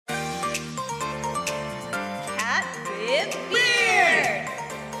with Beard.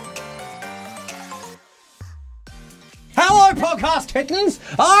 Hello, podcast kittens.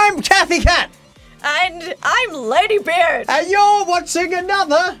 I'm Cathy Cat. And I'm Ladybeard. And you're watching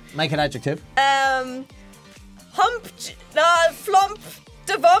another... Make an adjective. Flump,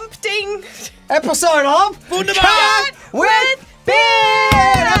 devumpting. Episode of Cat with Beard.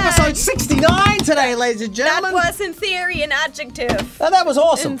 Episode 69 today, ladies and gentlemen. That was, in theory, an adjective. Oh, that was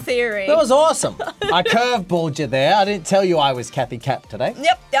awesome. In theory. That was awesome. I curveballed you there. I didn't tell you I was Cathy Cat today.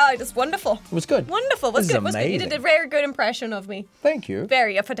 Yep, yeah, it was wonderful. It was good. Wonderful. Was This good. is Was good. You amazing. did a very good impression of me. Thank you.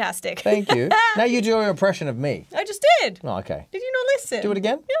 Very fantastic. Thank you. Now you do your impression of me. I just did. Oh, okay. Did you not listen? Do it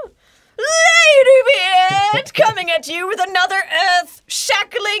again? Yeah. Ladybeard coming at you with another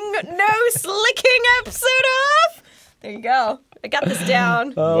earth-shackling, nose-licking episode of... There you go. I got this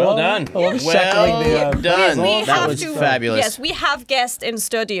down. Well done. I'm shackling the, done. We That have was to- fabulous. Yes, we have guests in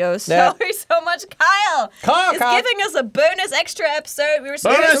studio. Yeah. Sorry so much. Kyle is giving us a bonus extra episode. We were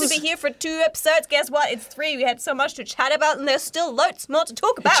supposed Bonus. to be here for 2 episodes. Guess what? It's 3. We had so much to chat about, and there's still loads more to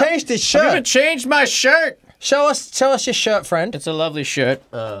talk about. Changed his I even shirt. changed my shirt. Show us your shirt, friend. It's a lovely shirt.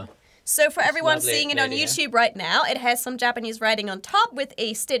 So for everyone Lovely seeing it on lady, YouTube right now, it has some Japanese writing on top with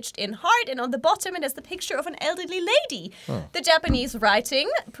a stitched in heart, and on the bottom it has the picture of an elderly lady. The Japanese writing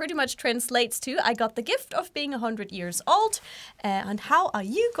pretty much translates to, I got the gift of being 100 years old, and how are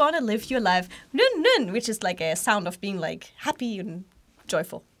you gonna live your life? Nun nun, which is like a sound of being like happy and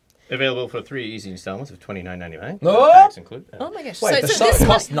joyful. Available for 3 easy installments of $29.99. Oh! Tax included. Oh my gosh. Wait, the this shirt one-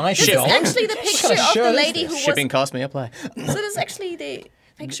 costs $90. This is actually the picture kind of of shirt the is lady this? who Shipping was... costs may apply. So this is actually the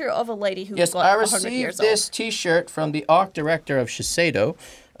picture of a lady who Yes, got I 100 years received old. this T-shirt from the art director of Shiseido.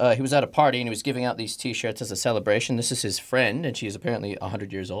 He was at a party and he was giving out these T-shirts as a celebration. This is his friend, and she is apparently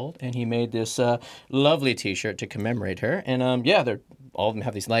 100 years old. And he made this lovely T-shirt to commemorate her. And yeah, they're all of them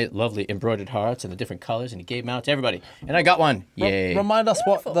have these lovely embroidered hearts and the different colors, and he gave them out to everybody. And I got one. Yay! Remind us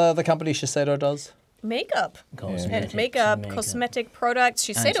what the company Shiseido does. Makeup. Cosmetics, Makeup, cosmetic products.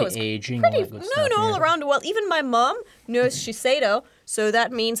 Shiseido is Anti-aging, pretty all that good known stuff, all yeah. around the world. Even my mom knows Shiseido, so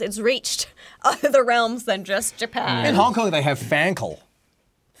that means it's reached other realms than just Japan. In Hong Kong, they have Fankle.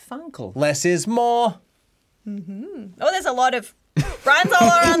 Funkle. Less is more. Oh, there's a lot of brands all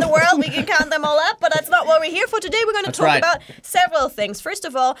around the world. We can count them all up, but that's not what we're here for today. We're going to talk right. about several things. First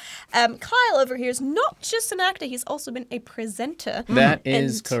of all, Kyle over here is not just an actor, he's also been a presenter. That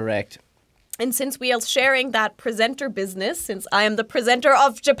is And- correct. And since we are sharing that presenter business, since I am the presenter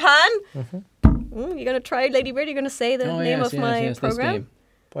of Japan, you're going to try, Ladybeard, you're going to say the name of my program?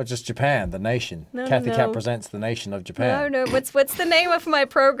 Well, just Japan, the nation. No, Kathy no. Cat presents the nation of No, Japan. no, what's the name of my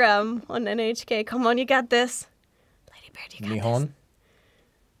program on NHK? Come on, you got this. Ladybeard, you got this. Nihon.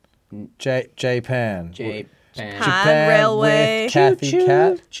 Japan. Japan. Japan Railway. with Kathy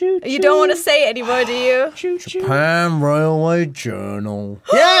Cat. You don't want to say it anymore, do you? Japan Railway Journal.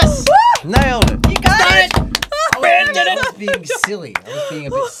 Yes! Nailed it. You got it! I was being silly. I was being a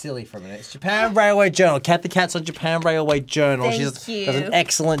bit silly for a minute. It's Japan Railway Journal. Kathy Cat's on Japan Railway Journal. Thank She does you. an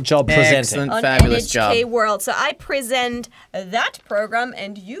excellent job presenting. Excellent. On Fabulous NHK job. World. So I present that program,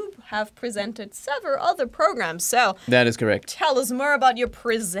 and you have presented several other programs. So That is correct. tell us more about your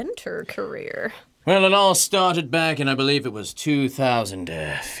presenter career. Well, it all started back in, I believe it was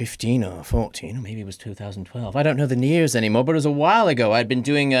 2015 or 14, or maybe it was 2012. I don't know the years anymore, but it was a while ago. I'd been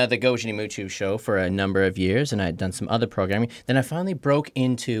doing the Gojini Mutu show for a number of years, and I'd done some other programming. Then I finally broke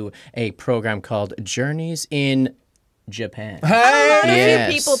into a program called Journeys in Japan. A lot Yes.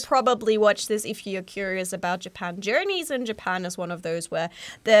 of you people probably watch this if you're curious about Japan. Journeys in Japan is one of those where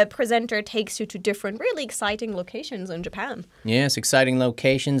the presenter takes you to different really exciting locations in Japan. Yes, exciting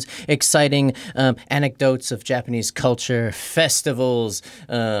locations, exciting anecdotes of Japanese culture, festivals,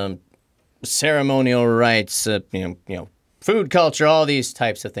 ceremonial rites, you know, food culture, all these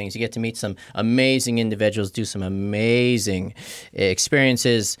types of things. You get to meet some amazing individuals, do some amazing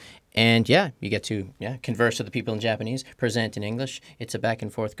experiences. And yeah, you get to converse with the people in Japanese, present in English. It's a back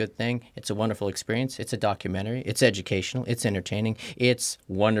and forth good thing. It's a wonderful experience. It's a documentary. It's educational. It's entertaining. It's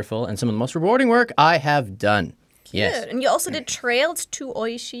wonderful. And some of the most rewarding work I have done. Yes. Good. And you also did Trails to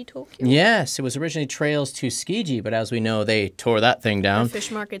Oishi Tokyo. Yes, it was originally Trails to Tsukiji, but as we know, they tore that thing down. The fish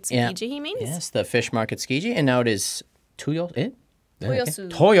market Yeah. Tsukiji, he means? Yes, the fish market Tsukiji, and now it is Toyosu.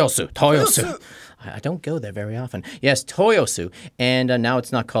 Toyosu. Toyosu. I don't go there very often. Yes, Toyosu. And now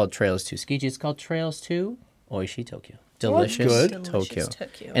it's not called Trails to Tsukiji, it's called Trails to Oishi Tokyo. Delicious, good. Tokyo. Delicious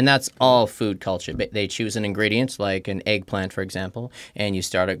Tokyo. And that's all food culture. They choose an ingredient, like an eggplant, for example, and you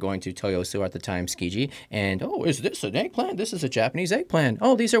start out going to Toyosu at the time, Tsukiji, and, oh, is this an eggplant? This is a Japanese eggplant.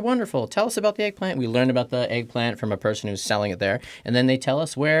 Oh, these are wonderful. Tell us about the eggplant. We learn about the eggplant from a person who's selling it there, and then they tell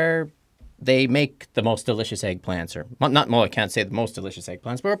us where they make the most delicious eggplants, or not more, I can't say the most delicious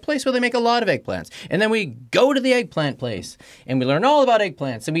eggplants, but a place where they make a lot of eggplants. And then we go to the eggplant place and we learn all about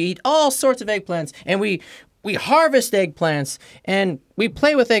eggplants and we eat all sorts of eggplants and we harvest eggplants and we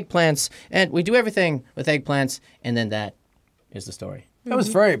play with eggplants and we do everything with eggplants, and then that is the story. That was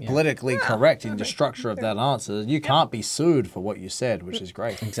very politically correct in the structure of that answer. You can't be sued for what you said, which is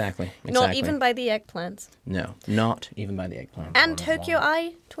great. Exactly. Not even by the eggplants. No, not even by the eggplant. And Tokyo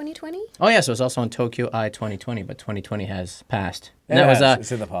Eye 2020? Oh, yes, it was also on Tokyo Eye 2020, but 2020 has passed. And that was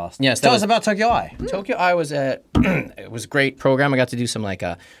it's in the past. Yes, Tell us about Tokyo Eye. Tokyo Eye was it was a great program. I got to do some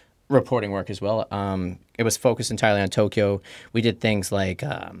reporting work as well. It was focused entirely on Tokyo. We did things like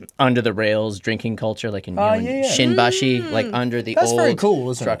under the rails drinking culture, like in, in Shinbashi, like under the That's old very cool,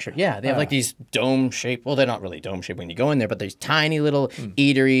 isn't structure. it? Yeah, they have like these dome shaped. Well, they're not really dome shaped when you go in there, but there's tiny little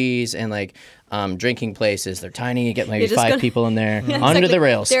eateries and like drinking places. They're tiny. You get maybe 5 people in there under the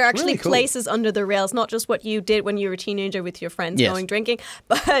rails. There are actually Really cool. places under the rails, not just what you did when you were a teenager with your friends going drinking,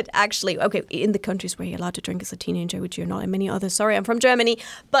 but actually, okay, in the countries where you're allowed to drink as a teenager, which you're not in many others. Sorry, I'm from Germany.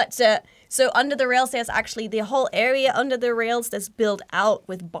 But so under the rails, there's actually the whole area under the rails that's built out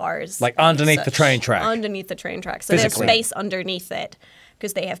with bars. Like underneath the train track. Underneath the train track. So Physically. there's space underneath it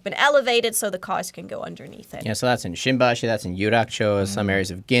because they have been elevated so the cars can go underneath it. Yeah, so that's in Shinbashi, that's in Yurakucho, some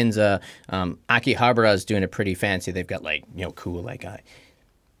areas of Ginza. Akihabara is doing it pretty fancy. They've got like, cool like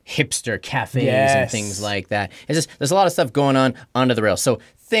hipster cafes and things like that. It's just, there's a lot of stuff going on under the rails. So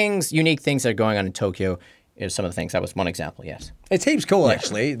unique things that are going on in Tokyo is some of the things. That was one example, yes. It seems cool,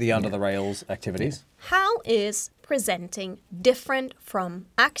 actually, the under the rails activities. How is presenting different from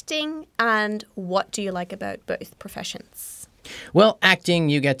acting, and what do you like about both professions? Well, acting,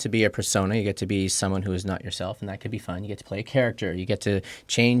 you get to be a persona. You get to be someone who is not yourself, and that could be fun. You get to play a character. You get to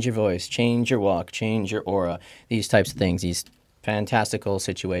change your voice, change your walk, change your aura, these types of things, these fantastical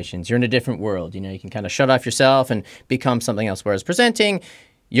situations. You're in a different world. You can kind of shut off yourself and become something else, whereas presenting,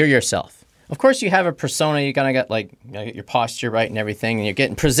 you're yourself. Of course, you have a persona. You kind of got like your posture right and everything, and you're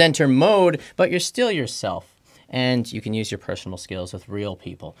getting presenter mode, but you're still yourself. And you can use your personal skills with real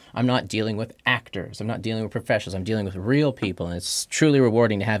people. I'm not dealing with actors. I'm not dealing with professionals. I'm dealing with real people, and it's truly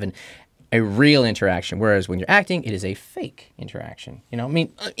rewarding to have a real interaction. Whereas when you're acting, it is a fake interaction. I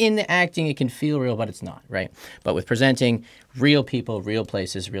mean, in the acting, it can feel real, but it's not, right? But with presenting, real people, real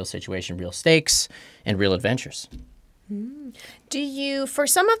places, real situation, real stakes, and real adventures. Do you, for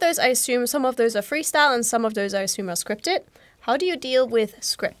some of those, I assume some of those are freestyle and some of those I assume are scripted. How do you deal with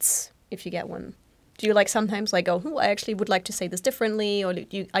scripts if you get one? Do you sometimes go, I actually would like to say this differently, or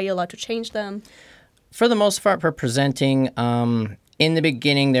are you allowed to change them? For the most part, for presenting, in the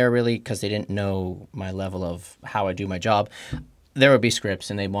beginning, they're really, because they didn't know my level of how I do my job, there would be scripts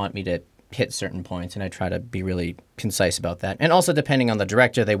and they want me to hit certain points, and I try to be really concise about that. And also, depending on the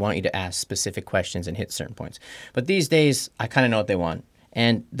director, they want you to ask specific questions and hit certain points. But these days, I kind of know what they want.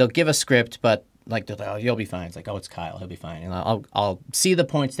 And they'll give a script, but they're like, oh, you'll be fine. It's like, oh, it's Kyle, he'll be fine. And I'll see the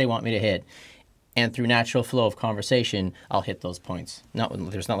points they want me to hit. And through natural flow of conversation, I'll hit those points.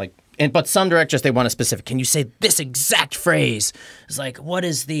 But some directors, they want a specific, can you say this exact phrase? It's like, what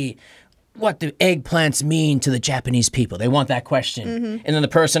do eggplants mean to the Japanese people? They want that question. And then the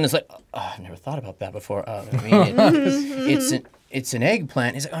person is like, oh, I've never thought about that before. It's an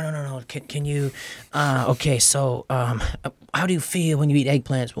eggplant. He's like, oh, no. Can you, okay, so how do you feel when you eat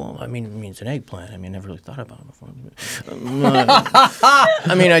eggplants? Well, I mean, it's an eggplant. I mean, I never really thought about it before.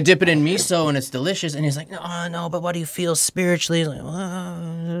 I mean, I dip it in miso and it's delicious. And he's like, no, but what do you feel spiritually? He's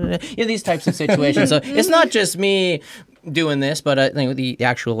like, these types of situations. So it's not just me doing this, but I think the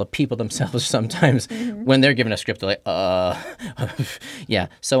actual people themselves sometimes, when they're given a script, they're like, yeah.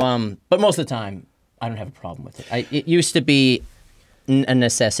 So, but most of the time, I don't have a problem with it. It used to be a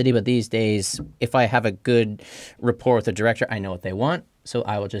necessity, but these days, if I have a good rapport with the director, I know what they want. So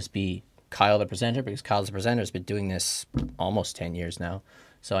I will just be Kyle the presenter, because Kyle the presenter has been doing this almost 10 years now.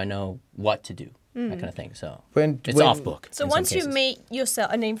 So I know what to do, that kind of thing. So it's off book. So once you made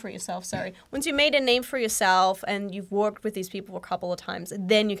a name for yourself, once you made a name for yourself and you've worked with these people a couple of times,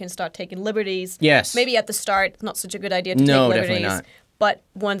 then you can start taking liberties. Yes. Maybe at the start, not such a good idea to take liberties. No, definitely not. But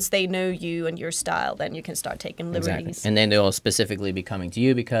once they know you and your style, then you can start taking liberties. Exactly. And then they'll specifically be coming to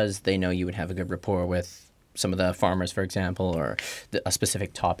you because they know you would have a good rapport with some of the farmers, for example, or a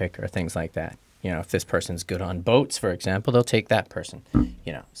specific topic or things like that. If this person's good on boats, for example, they'll take that person.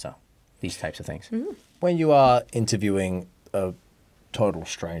 So these types of things. When you are interviewing a total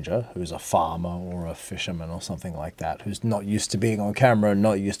stranger who's a farmer or a fisherman or something like that, who's not used to being on camera and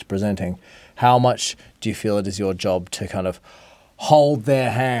not used to presenting, how much do you feel it is your job to kind of hold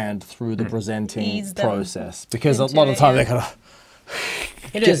their hand through the presenting process? Because a lot of the time they kind of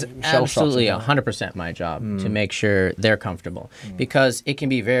It is absolutely 100% my job to make sure they're comfortable because it can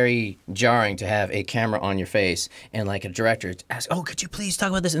be very jarring to have a camera on your face and like a director ask, "Oh, could you please talk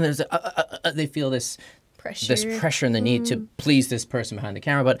about this?" And there's they feel this pressure and the need to please this person behind the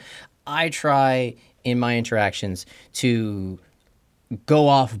camera. But I try in my interactions to go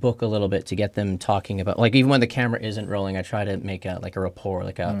off book a little bit to get them talking about, like, even when the camera isn't rolling, I try to make a rapport,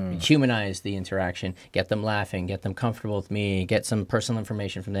 humanize the interaction, get them laughing, get them comfortable with me, get some personal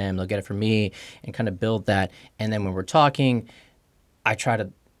information from them, they'll get it from me, and kind of build that. And then when we're talking, I try to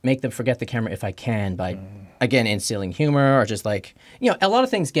make them forget the camera if I can by, again, instilling humor or just like, a lot of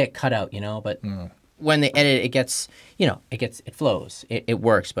things get cut out, but when they edit it gets, it flows, it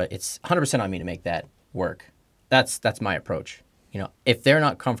works, but it's 100% on me to make that work. That's my approach. If they're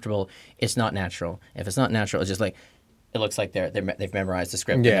not comfortable, it's not natural. If it's not natural, it's just like, it looks like they've memorized the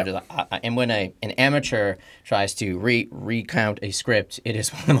script. Yeah. And when an amateur tries to recount a script, it is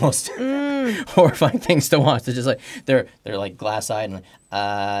one of the most horrifying things to watch. It's just like, they're like glass-eyed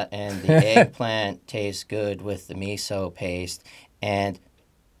and the eggplant tastes good with the miso paste and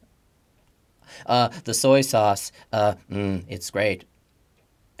the soy sauce, it's great.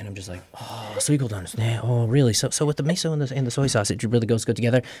 And I'm just like, oh, so you go down this. Oh, really? So with the miso and the soy sauce, it really goes good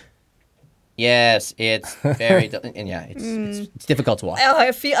together. Yes, it's very, and yeah, it's difficult to watch. Oh,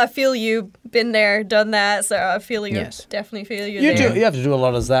 I feel you been there, done that. So I feel you. Yes. Definitely feel you. There. You have to do a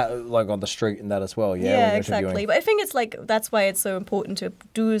lot of that, like on the street and that as well. Yeah, exactly. But I think it's like that's why it's so important to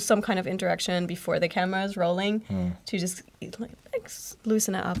do some kind of interaction before the camera is rolling to just like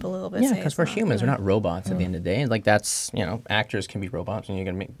loosen it up a little bit. Yeah, because we're humans, we're not robots at the end of the day. And like that's actors can be robots, and you're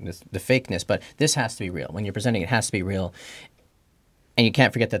gonna make the fakeness, but this has to be real. When you're presenting, it has to be real. And you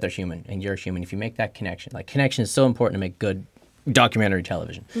can't forget that they're human, and you're human. If you make that connection, connection is so important to make good documentary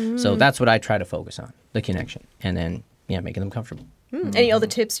television. So that's what I try to focus on, the connection, and then making them comfortable. Any other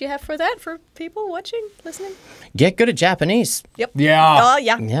tips you have for that for people watching, listening? Get good at Japanese. Yep. Yeah. Oh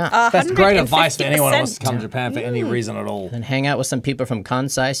yeah. Yeah. That's great advice for anyone who wants to come to Japan for any reason at all. And hang out with some people from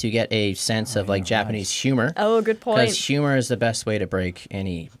Kansai, so you get a sense of Japanese humor. Oh, good point. Because humor is the best way to break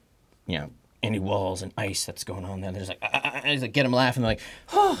any walls and ice that's going on there. There's like get them laughing. They're like,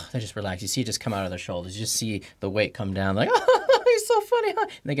 oh, they just relax. You see it just come out of their shoulders. You just see the weight come down. Like, oh, he's so funny. Huh?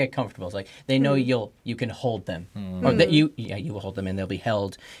 And they get comfortable. It's like they know you can hold them, or that you will hold them, and they'll be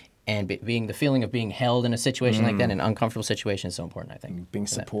held. And the feeling of being held in a situation like that, an uncomfortable situation, is so important. I think being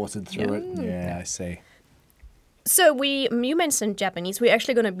supported through it. Yeah, I see. So you mentioned Japanese. We're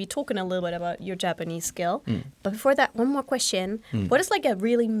actually going to be talking a little bit about your Japanese skill. But before that, one more question. What is like a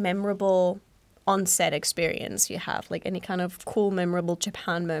really memorable on-set experience you have? Like any kind of cool, memorable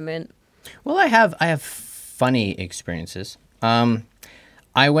Japan moment? Well, I have funny experiences.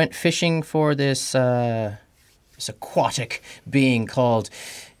 I went fishing for this aquatic being called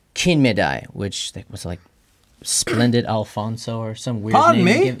kinmedai, which was like Splendid Alfonso or some weird Pardon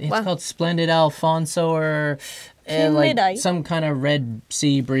name. me? It's called Splendid Alfonso or like some kind of red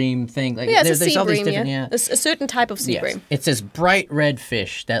sea bream thing. Like, yeah, it's a sea all bream, these different, a certain type of sea bream. It's this bright red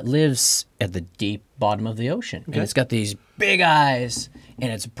fish that lives at the deep bottom of the ocean. Okay. And it's got these big eyes,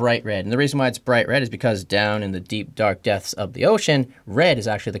 and it's bright red. And the reason why it's bright red is because down in the deep, dark depths of the ocean, red is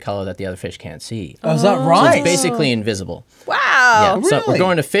actually the color that the other fish can't see. Oh, is that right? So it's basically invisible. Wow. Yeah. Really? So we're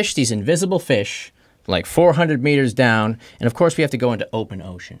going to fish these invisible fish like 400 meters down, and of course we have to go into open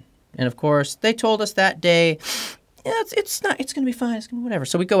ocean. And of course they told us that day, it's going to be fine, it's going to be whatever.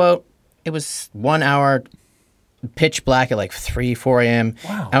 So we go out. It was 1 hour, pitch black at like 3, 4 a.m.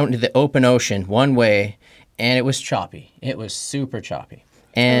 Wow. Out into the open ocean one way, and it was choppy. It was super choppy.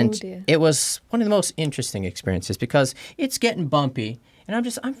 And it was one of the most interesting experiences because it's getting bumpy, and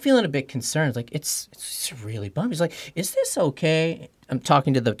I'm feeling a bit concerned. Like it's really bumpy. It's like, is this okay? I'm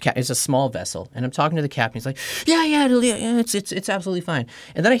talking to the captain. It's a small vessel, and I'm talking to the captain. He's like, yeah, it's absolutely fine.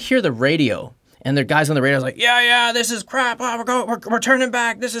 And then I hear the radio, and the guys on the radio are like, yeah, this is crap. Oh, we're turning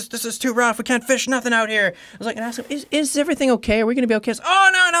back. This is too rough. We can't fish nothing out here. I was like, and I asked him, is everything okay? Are we gonna be okay?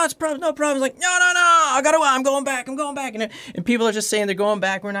 Oh no, it's no problem. I was like, no, I'm going back. And people are just saying they're going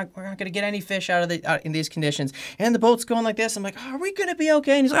back. We're not gonna get any fish out in these conditions. And the boat's going like this. I'm like, are we gonna be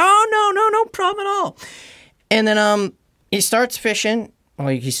okay? And he's like, oh no problem at all. And then he starts fishing. Well,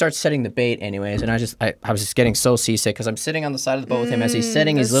 he starts setting the bait anyways, and I was just getting so seasick because I'm sitting on the side of the boat with him as he's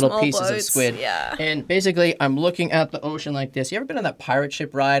setting his little pieces of squid. Yeah. And basically, I'm looking at the ocean like this. You ever been on that pirate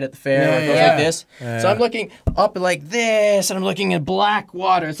ship ride at the fair where it goes like this? Yeah. So I'm looking up like this, and I'm looking at black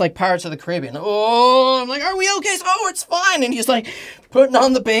water. It's like Pirates of the Caribbean. Oh, I'm like, are we okay? Oh, it's fine. And he's like putting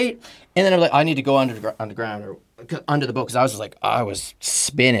on the bait. And then I'm like, I need to go underground. under the boat because I was just like, I was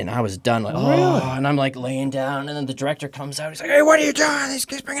spinning. I was done. Like, oh, and I'm like laying down. And then the director comes out. He's like, hey, what are you doing? He's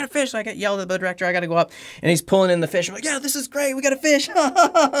bringing a fish. So I get yelled at the director. I got to go up. And he's pulling in the fish. I'm like, yeah, this is great. We got a fish.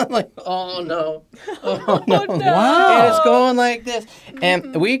 I'm like, oh, no. Oh, no. Oh, no. Wow. And it's going like this.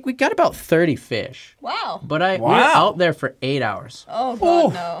 And we got about 30 fish. Wow. But we were out there for 8 hours. Oh,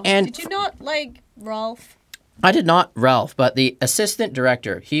 God, no. And did you not like Rolf? I did not, Ralph, but the assistant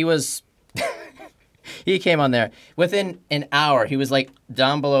director, he was... He came on there. Within an hour, he was like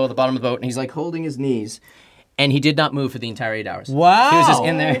down below the bottom of the boat, and he's like holding his knees, and he did not move for the entire 8 hours. Wow. He was just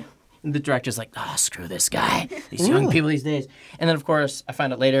in there. And the director's like, oh, screw this guy. These young people these days. And then, of course, I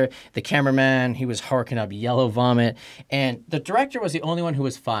found out later, the cameraman, he was harking up yellow vomit, and the director was the only one who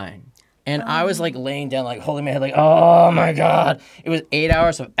was fine. And I was like laying down, like holding my head, like, oh my God. It was 8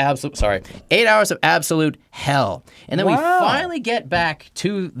 hours of 8 hours of absolute hell. And then we finally get back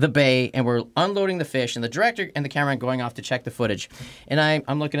to the bay and we're unloading the fish and the director and the cameraman going off to check the footage. And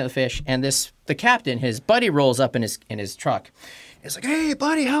I'm looking at the fish and the captain, his buddy rolls up in his truck. It's like, hey,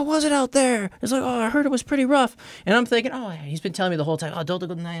 buddy, how was it out there? It's like, oh, I heard it was pretty rough. And I'm thinking, oh, he's been telling me the whole time, oh, don't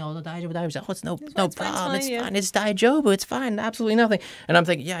go night, oh, it's no problem. It's fine. It's daijobu. It's fine. Absolutely nothing. And I'm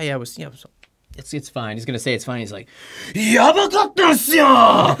thinking, yeah, it's fine. He's going to say it's fine. He's like,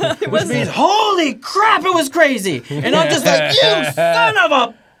 yabakatasyo! Which means, holy crap, it was crazy. And I'm just like, you son of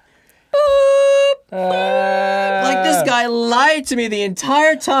a... Like this guy lied to me the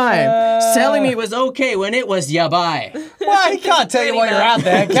entire time, telling me it was okay when it was yabai. Well, he can't tell you while you're out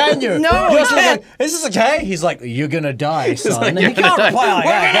there, can you? No, You're he can't. like, is this okay? He's like, you're gonna die, son. like, And he "You're can't gonna reply like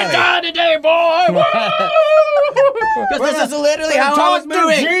We're that, gonna die today, boy! Because this is literally how I was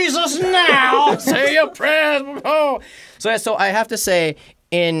moving. Jesus now. Say your prayers. Oh. So I have to say,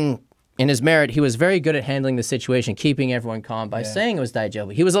 in his merit, he was very good at handling the situation, keeping everyone calm by saying it was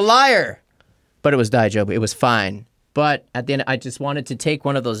daijobu. He was a liar, but it was daijobu. It was fine. But at the end, I just wanted to take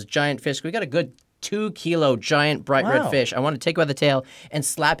one of those giant fish. We got a good 2-kilo giant bright red fish. I wanted to take it by the tail and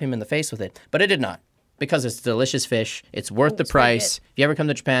slap him in the face with it. But I did not. Because it's delicious fish. It's worth the price. If you ever come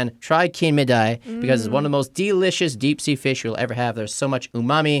to Japan, try kinmedai because it's one of the most delicious deep-sea fish you'll ever have. There's so much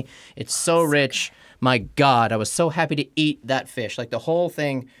umami. It's so rich. My God, I was so happy to eat that fish. Like the whole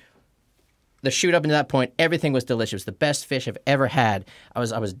thing, the shoot up into that point, everything was delicious. The best fish I've ever had. I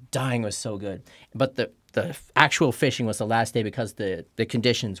was dying. It was so good. But the actual fishing was the last day because the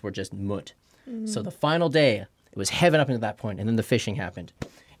conditions were just mut. So the final day, it was heaven up until that point, and then the fishing happened.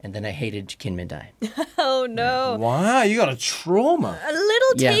 And then I hated kinmedai. Oh, no. Wow, you got a trauma. A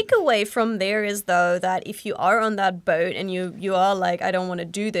little takeaway from there is, though, that if you are on that boat and you are like, I don't want to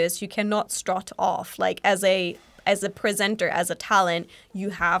do this, you cannot strut off. Like, as a presenter, as a talent,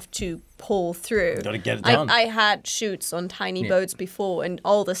 you have to pull through. Got to get it done. I had shoots on tiny boats before, and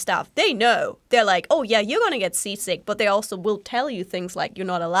all the staff, they know. They're like, oh, yeah, you're going to get seasick, but they also will tell you things like you're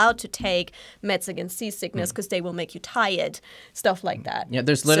not allowed to take meds against seasickness because they will make you tired, stuff like that. Yeah,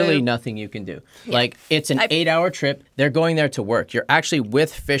 there's literally nothing you can do. Like, it's an 8-hour trip. They're going there to work. You're actually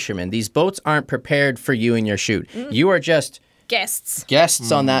with fishermen. These boats aren't prepared for you and your shoot. You are just...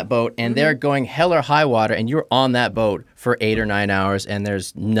 guests on that boat, and they're going hell or high water, and you're on that boat for 8 or 9 hours, and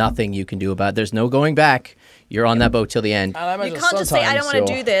there's nothing you can do about it. There's no going back. You're on that boat till the end. You can't just say, I don't want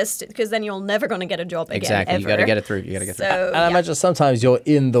to do this, because then you're never going to get a job again. Exactly. Ever. You got to get it through. You got to get through. So, And I imagine sometimes you're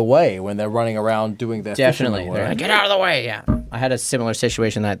in the way when they're running around doing their Definitely. fishing They're work. like, get out of the way. Yeah. I had a similar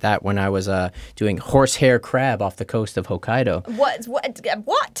situation like that when I was doing horsehair crab off the coast of Hokkaido.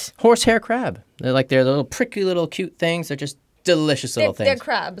 What? Horsehair crab. They're little prickly little cute things. They're just delicious little things. They're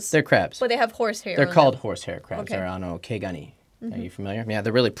crabs. They're crabs. But they have horsehair. They're on called them. horsehair crabs. Okay. They're kegani. Are you familiar? Yeah,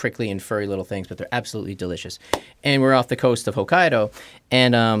 they're really prickly and furry little things, but they're absolutely delicious. And we're off the coast of Hokkaido,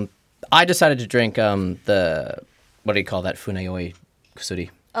 and I decided to drink the, what do you call that, funayoi kusuri?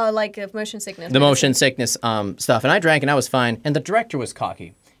 Like motion sickness. The motion sickness stuff. And I drank, and I was fine. And the director was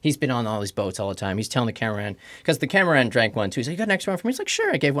cocky. He's been on all these boats all the time. He's telling the cameraman, because the cameraman drank one too. He's like, you got an extra one for me? He's like,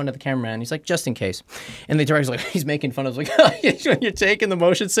 sure. I gave one to the cameraman. He's like, just in case. And the director's like, he's making fun of us, like, you're taking the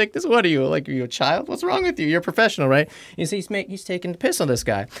motion sickness? What are you? Like, are you a child? What's wrong with you? You're a professional, right? He's taking the piss on this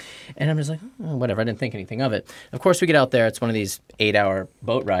guy. And I'm just like, oh, whatever. I didn't think anything of it. Of course, we get out there. It's one of these 8-hour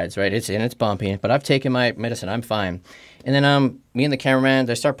boat rides, right? It's bumpy, but I've taken my medicine. I'm fine. And then me and the cameraman,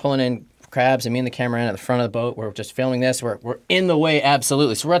 they start pulling in crabs, and me and the cameraman at the front of the boat, we're just filming this. We're in the way,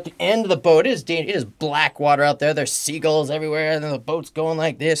 absolutely. So we're at the end of the boat. It is black water out there. There's seagulls everywhere, and then the boat's going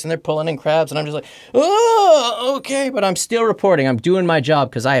like this, and they're pulling in crabs, and I'm just like, oh, okay. But I'm still reporting. I'm doing my job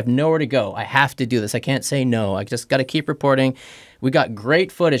because I have nowhere to go. I have to do this. I can't say no. I just got to keep reporting. We got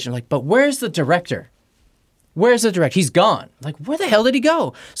great footage. I'm like, but where's the director? Where's the direct? He's gone. Like, where the hell did he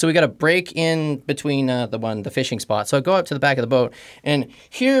go? So we got to break in between the fishing spot. So I go up to the back of the boat, and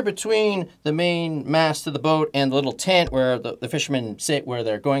here between the main mast of the boat and the little tent where the fishermen sit where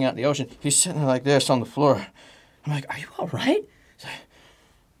they're going out in the ocean, he's sitting there like this on the floor. I'm like, are you all right?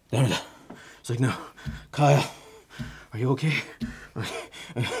 He's like, no, Kyle, are you okay?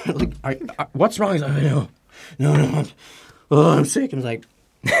 Like, what's wrong? He's like, no, I'm sick. And I was like,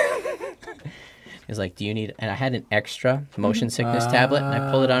 he's like, do you need, and I had an extra motion sickness tablet, and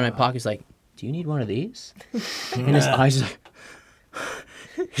I pulled it out of my pocket. He's like, do you need one of these? And his eyes like,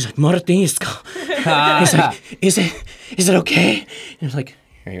 he's like, he's like, is it okay? And I was like,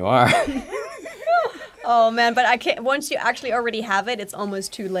 here you are. Oh man, but I can't. Once you actually already have it, it's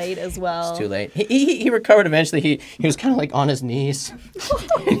almost too late as well. It's too late. He recovered eventually. He was kind of like on his knees.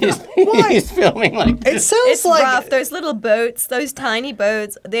 He's filming like. It sounds It's like rough. Those little boats, those tiny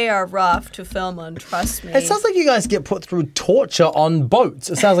boats, they are rough to film on. Trust me. it sounds like you guys get put through torture on boats.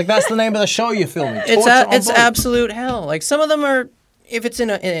 It sounds like that's the name of the show you're filming. It's Torture on it's boats. absolute hell. Like some of them are. If it's in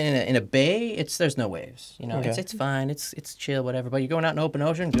a bay, there's no waves. You know, Okay. it's fine. It's chill, whatever. But you're going out in open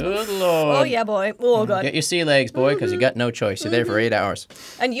ocean. Good lord. Oh yeah, boy. Oh god. Get your sea legs, boy, because you got no choice. You're there for 8 hours.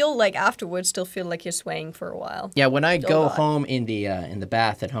 And you'll like afterwards still feel like you're swaying for a while. Yeah, when I go God. home in the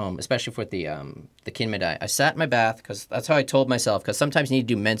bath at home, especially for the kinmedai, I sat in my bath because that's how I told myself. Because sometimes you need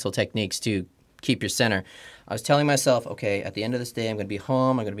to do mental techniques to keep your center. I was telling myself, okay, at the end of this day, I'm going to be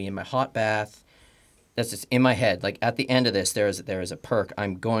home. I'm going to be in my hot bath. That's just in my head. Like at the end of this, there is a perk.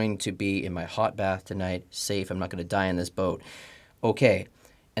 I'm going to be in my hot bath tonight, safe. I'm not going to die in this boat. Okay.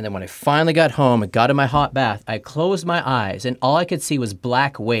 And then when I finally got home and got in my hot bath, I closed my eyes and all I could see was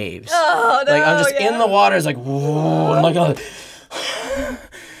black waves. Oh no! Like I'm just in the water. It's like, whoa. I'm like,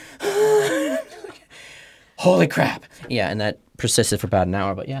 holy crap. Yeah, and that persisted for about an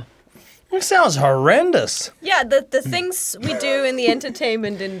hour, but yeah. It sounds horrendous. Yeah, the things we do in the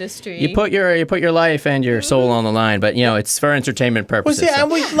entertainment industry. You put your life and your soul on the line, but you know it's for entertainment purposes.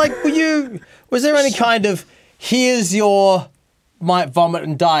 Was there any kind of here's your might vomit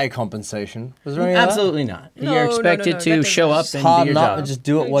and die compensation? Was there any of that? Absolutely not. No, You're no, expected no, to that show up doesn't- and do Harden your up job. and just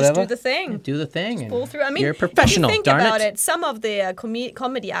do it, Just whatever. do the thing. Do the thing. Pull through. I mean, you're a professional. If you think darn about it. it, some of the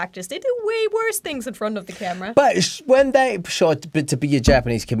comedy actors they do way worse things in front of the camera. But when they sure to be a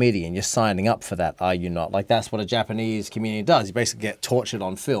Japanese comedian, you're signing up for that, are you not? Like that's what a Japanese comedian does. You basically get tortured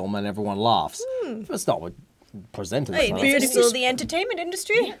on film and everyone laughs. That's not what presenters Hey, are. it's still the entertainment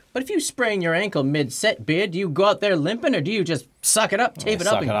industry. But if you sprain your ankle mid-set, Beard, do you go out there limping or do you just suck it up, tape it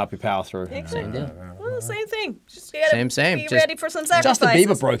up? Suck it up, you power through. Same deal. Well, same thing. Just gotta Same. Be Just- ready for some sacrifices. Justin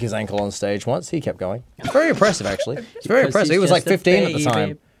Bieber broke his ankle on stage once. He kept going. It's very impressive, actually. It's very Because impressive. He he's was like just a 15 at the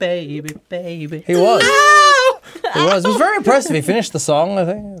time. Baby. He was. Ow! It was. It was very impressive. He finished the song, I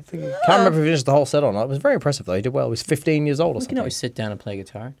think. Can't remember if he finished the whole set or not. It was very impressive, though. He did well. He was 15 years old or You can something. always sit down and play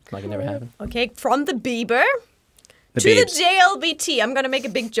guitar. Like it never happened. Okay, from the Bieber The to Biebs. the JLBT. I'm gonna make a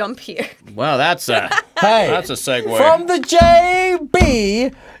big jump here. Well, that's a Hey, segue. from the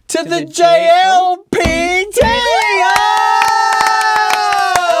JB to the JLPT.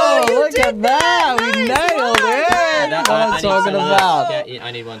 Oh, you look did at that. We Nice. nailed Well it. done. That's what I'm talking about. Yeah,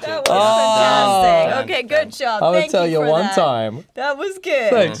 I need one too. That was Oh. fantastic. Okay, good job. I'm going Thank to tell you for one that. time. That was good.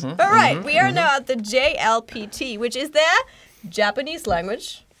 Thanks. All right, we are now at the JLPT, which is their Japanese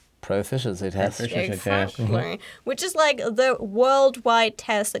language. Proficiency test. Exactly. Which is like the worldwide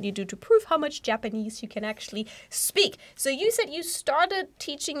test that you do to prove how much Japanese you can actually speak. So you said you started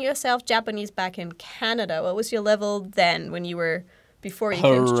teaching yourself Japanese back in Canada. What was your level then when you were before you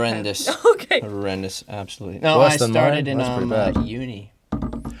came to Japan? Horrendous. Okay. Horrendous, absolutely. No, Worse I than started mine? in That's pretty bad. uni.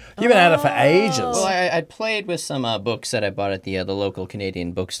 You've been at it for ages. Well, I played with some books that I bought at the local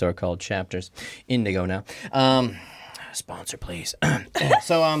Canadian bookstore called Chapters. Indigo now. Sponsor, please.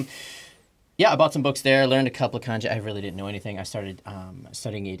 So, yeah, I bought some books there, learned a couple of kanji. I really didn't know anything. I started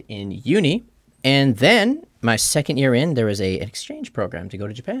studying it in uni. And then my second year in, there was an exchange program to go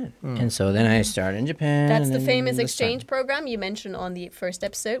to Japan. And so then I started in Japan. That's and the then famous this exchange program you mentioned on the first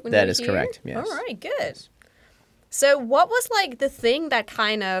episode. When That you were is here. correct, yes. All right, good. So what was like the thing that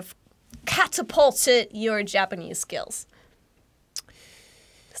kind of catapulted your Japanese skills?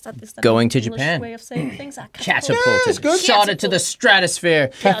 Is that Going an to English Japan. way of saying things? Catapulted. it's good. Shot it to the stratosphere.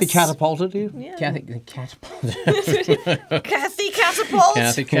 Kathy Yes. catapulted you? Yeah. Cathy catapult. Cathy Catapult.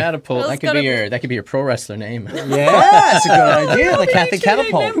 Kathy catapult. Well, That it's could gotta be be- that could be your pro wrestler name. Yeah, that's a good idea. The Kathy actually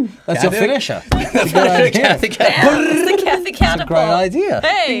catapult. named That's your Kathy- finisher. That's a good idea. Kathy catapult. It's the Cathy Catapult. Great idea.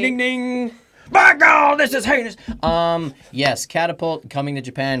 Hey. Ding ding. My God, this is heinous. Yes, catapult. Coming to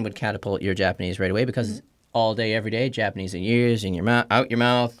Japan would catapult your Japanese right away because all day, every day, Japanese in your ears, in your mouth, out your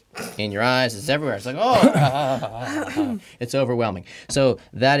mouth. in your eyes. It's everywhere. It's like, oh, it's overwhelming. So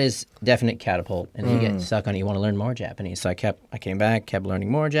that is definite catapult, and then you get stuck on it. You want to learn more Japanese. So I came back, kept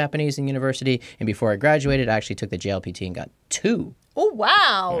learning more Japanese in university, and before I graduated, I actually took the JLPT and got 2. Oh,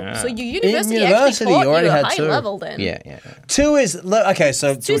 wow. Yeah. So your university, actually taught you already you a had high 2. level then. Yeah. 2 is, okay,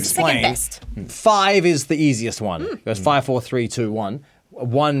 so to explain, best. 5 is the easiest one. It goes 5, 4, 3, 2, 1.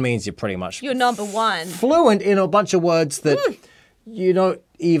 1 means you're pretty much You're number 1. fluent in a bunch of words that you don't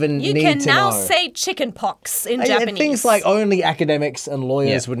even need to know. You can now say chicken pox in Japanese. Things like only academics and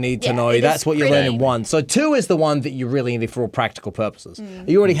lawyers would need to know. That's what you learn in 1. So 2 is the one that you really need for all practical purposes.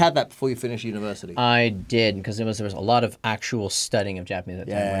 You already had that before you finished university. I did, because there was a lot of actual studying of Japanese at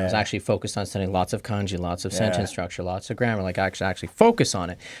the time. Where I was actually focused on studying lots of kanji, lots of sentence structure, lots of grammar, like actually focus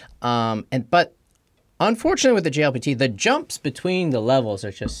on it. But unfortunately, with the JLPT, the jumps between the levels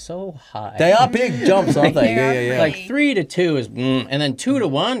are just so high. They are big jumps, aren't they? Yeah. Like 3 to 2 is, and then 2 to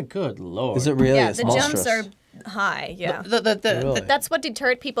 1. Good lord! Is it really? Yeah, it's the monstrous. jumps are high. Yeah. Really? That's what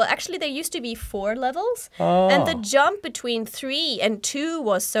deterred people. Actually, there used to be 4 levels, and the jump between 3 and 2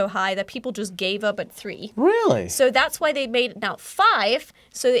 was so high that people just gave up at 3. Really? So that's why they made it now 5,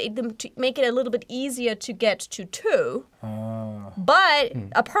 so to make it a little bit easier to get to 2. But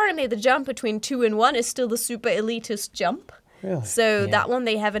apparently the jump between 2 and 1 is still the super elitist jump. Really? So that one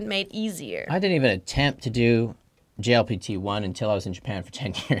they haven't made easier. I didn't even attempt to do JLPT 1 until I was in Japan for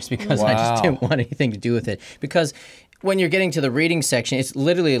 10 years because I just didn't want anything to do with it. Because when you're getting to the reading section, it's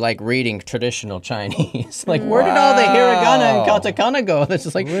literally like reading traditional Chinese. Like, where did all the hiragana and katakana go? It's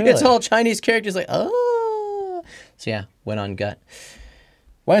just like, it's all Chinese characters. Like, oh. So yeah, went on gut.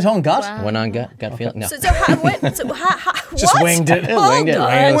 Went on gut? Wow. Went on gut feeling. No. So how Just what? winged it. Hold Winged it.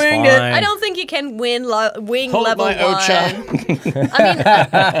 on. Winged it. I don't think you can wing Hold level my 1. ocha. I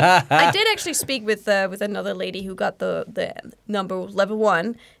mean, I did actually speak with another lady who got the number level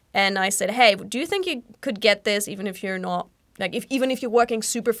 1, and I said, hey, do you think you could get this even if you're not, like, even if you're working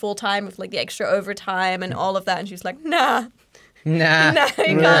super full time with like the extra overtime and all of that? And she's like, nah.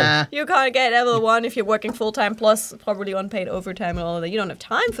 Nah. You can't get level 1 if you're working full time plus probably unpaid overtime and all of that. You don't have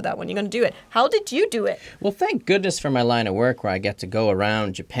time for that one. You're going to do it. How did you do it? Well, thank goodness for my line of work where I get to go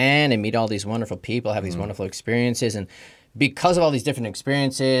around Japan and meet all these wonderful people, have these wonderful experiences. And because of all these different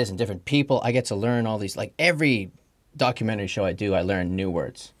experiences and different people, I get to learn all these, like every documentary show I do, I learn new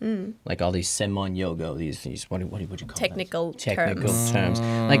words. Like all these senmon yogo, these what would you call Technical terms.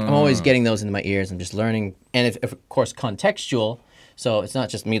 Like I'm always getting those into my ears. I'm just learning. And if of course contextual, so it's not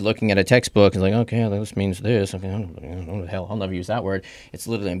just me looking at a textbook and like, okay, this means this. Okay, what the hell, I'll never use that word. It's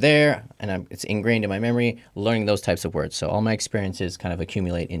literally I'm there and it's ingrained in my memory, learning those types of words. So all my experiences kind of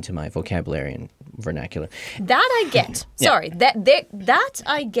accumulate into my vocabulary and vernacular. That I get. Sorry, that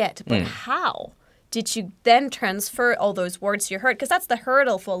I get. But how did you then transfer all those words you heard? Because that's the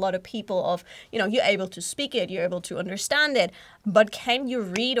hurdle for a lot of people of, you're able to speak it, you're able to understand it, but can you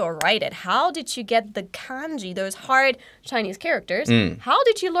read or write it? How did you get the kanji, those hard Chinese characters? How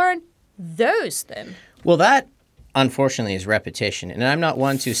did you learn those then? Well, that unfortunately is repetition. And I'm not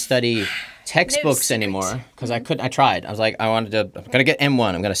one to study textbooks anymore because I tried. I was like, I'm going to get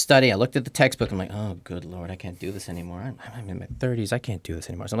M1. I'm going to study. I looked at the textbook. I'm like, oh, good Lord, I can't do this anymore. I'm in my 30s. I can't do this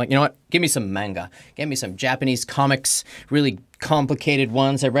anymore. So I'm like, you know what? Give me some manga. Give me some Japanese comics, really complicated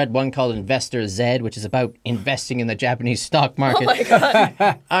ones. I read one called Investor Z, which is about investing in the Japanese stock market. Oh, my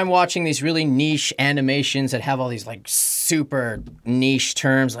God. I'm watching these really niche animations that have all these, like, super niche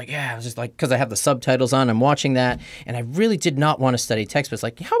terms. Like, I was just like, because I have the subtitles on, I'm watching that. And I really did not want to study textbooks.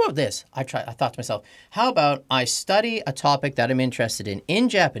 Like, how about this? I thought to myself, how about I study a topic that I'm interested in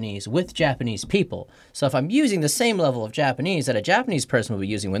Japanese with Japanese people? So if I'm using the same level of Japanese that a Japanese person would be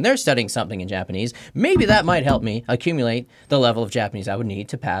using when they're studying something in Japanese, maybe that might help me accumulate the level of Japanese I would need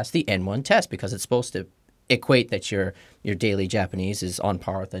to pass the N1 test, because it's supposed to equate that your daily Japanese is on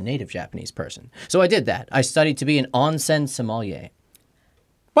par with a native Japanese person. So I did that. I studied to be an onsen sommelier.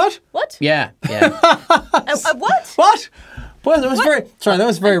 What? What? Yeah. What? What? Well, that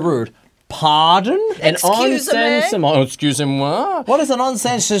was very rude. Pardon? An Excuse me? onsen sommelier. Excuse moi. What is an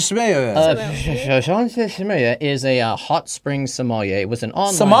onsen sommelier? Onsen sommelier is a hot spring sommelier. It was an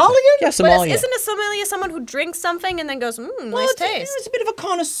online... Sommelier? Yeah, But sommelier. isn't a sommelier someone who drinks something and then goes, nice taste? It's a bit of a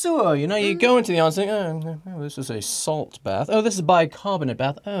connoisseur, you go into the onsen, oh, this is a salt bath. Oh, this is a bicarbonate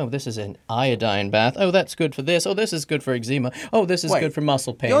bath. Oh, this is an iodine bath. Oh, that's good for this. Oh, this is good for eczema. Oh, this is good for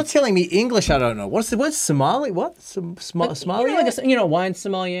muscle pain. You're telling me English I don't know. What's the word? Somali? What? Sommelier? Wine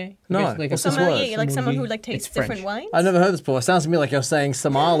sommelier? No. Like What's this Sommelier, word? like someone who like tastes It's French. different wines? I've never heard this before. It sounds to me like you're saying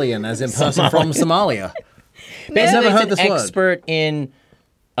Somalian, as in person from Somalia. Basically, never heard it's this an word. expert in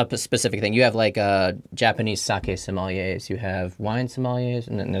a specific thing. You have like Japanese sake sommeliers, you have wine sommeliers,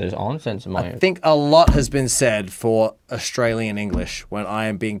 and then there's onsen sommeliers. I think a lot has been said for Australian English when I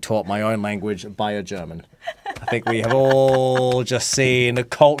am being taught my own language by a German. I think we have all just seen the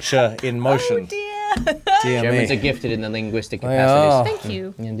culture in motion. Oh dear. Dear Germans me. are gifted in the linguistic are. capacities. Thank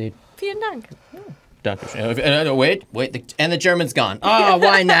you. Indeed. Vielen Dank. Wait, and the German's gone. Oh,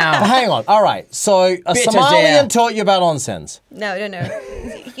 why now? Hang on. All right. So a Bitte Somalian sehr. taught you about onsens. No.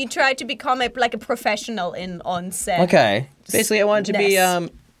 You tried to become like a professional in onsen. Okay. Basically, I wanted to be Ness.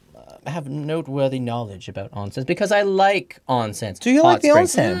 have noteworthy knowledge about onsens because I like onsens. Do you Hot like the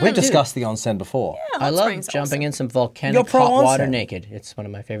springs. onsen? We've discussed the onsen before. Yeah, I hot love springs jumping also. in some volcanic You're pro hot water onsen. naked. It's one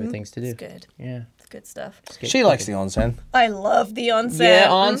of my favorite things to do. It's good. Yeah. It's good stuff. She likes the onsen. I love the onsen. Yeah,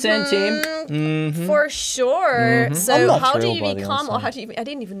 onsen team. For sure. I'm So not how do thrilled you by the become, or onsen. how do you, I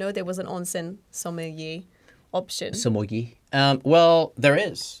didn't even know there was an onsen sommelier option. Somogi. Well, there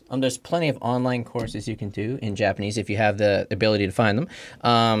is. There's plenty of online courses you can do in Japanese if you have the ability to find them.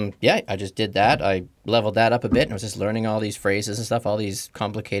 Yeah, I just did that. I leveled that up a bit and I was just learning all these phrases and stuff, all these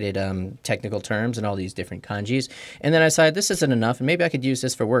complicated technical terms and all these different kanjis. And then I decided this isn't enough and maybe I could use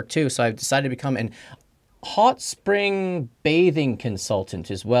this for work too. So I decided to become an hot spring bathing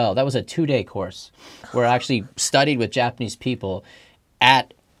consultant as well. That was a 2-day course where I actually studied with Japanese people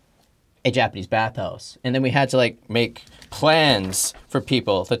at a Japanese bathhouse. And then we had to like make plans for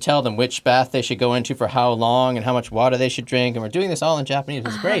people to tell them which bath they should go into for how long and how much water they should drink. And we're doing this all in Japanese. It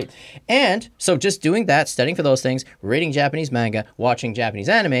was great. And so just doing that, studying for those things, reading Japanese manga, watching Japanese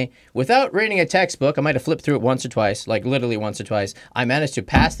anime, without reading a textbook, I might have flipped through it once or twice, like literally once or twice. I managed to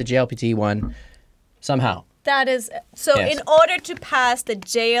pass the JLPT one somehow. That is, so Yes. in order to pass the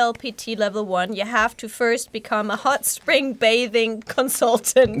JLPT level 1, you have to first become a hot spring bathing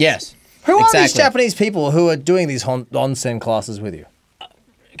consultant. Yes. Who are these Exactly. Japanese people who are doing these onsen classes with you?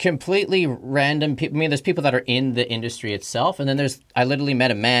 Completely random people. I mean, there's people that are in the industry itself, and then I literally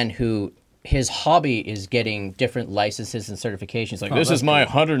met a man who his hobby is getting different licenses and certifications. Like, this is my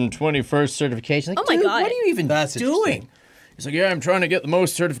 121st certification. Like, Oh my dude, God. what are you even That's doing? interesting. He's like, yeah, I'm trying to get the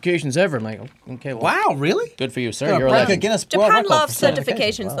most certifications ever. I'm like, oh, okay, well, Wow, really? good for you, sir. You're You're a a legend. Guinness World Japan Record loves for certifications.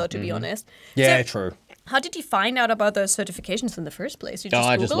 certifications, Wow. though, to be honest. Yeah, So, true. how did you find out about those certifications in the first place? You Oh, just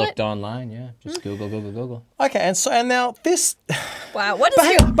I Google just looked it? online, yeah. Just Google. Okay, and now this. Wow, what is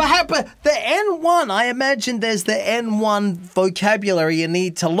But, your... but the N1, I imagine there's the N1 vocabulary you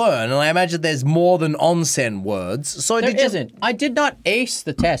need to learn, and I imagine there's more than onsen words. So There did you? isn't. I did not ace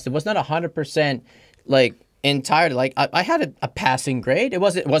the test. It was not 100% like entirely. Like I had a passing grade. It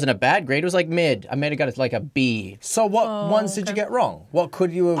wasn't a bad grade. It was like mid. I might have got it like a B. So what ones did you get wrong? What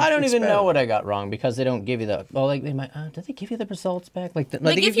could you have? I don't even know expelled? what I got wrong because they don't give you the. Well, like they might. Do they give you the results back? Like,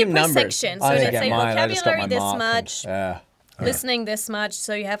 They give you per numbers. section, so I didn't let's get say mine. I just got vocabulary my this mark and- much, Yeah. listening this much,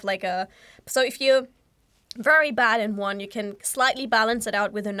 so you have like a... So if you're very bad in one, you can slightly balance it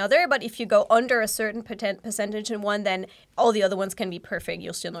out with another, but if you go under a certain percentage in one, then all the other ones can be perfect.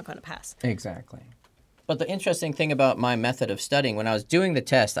 You're still not going to pass. Exactly. But the interesting thing about my method of studying, when I was doing the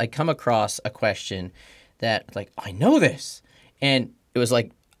test, I come across a question that, like, I know this. And it was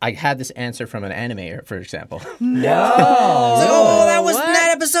like, I had this answer from an animator, for example. No. Oh, that was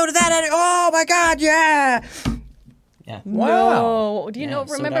that episode of that. Oh, my God, yeah. Yeah. Wow. Oh, do you Yeah, know?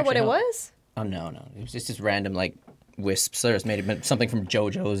 so it Remember what it actually helped. was? Oh, no. It was just random, like, wisps. There was maybe something from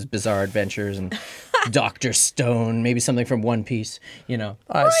JoJo's Bizarre Adventures and Dr. Stone, maybe something from One Piece, you know.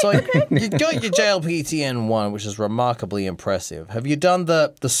 All right, so you got your JLPTN1, which is remarkably impressive. Have you done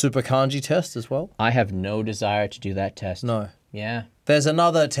the super kanji test as well? I have no desire to do that test. No. Yeah. There's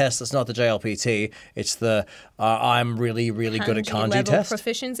another test that's not the JLPT. It's the I'm really, really good at kanji level test.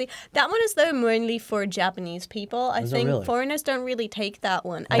 proficiency. That one is though mainly for Japanese people. I Is it think really? foreigners don't really take that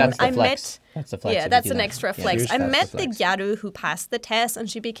one. That's the I flex. met. That's the flex Yeah, if you that's do an that. extra Yeah, flex. I that's met the the flex. gyaru who passed the test, and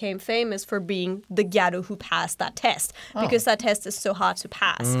she became famous for being the gyaru who passed that test Oh. because that test is so hard to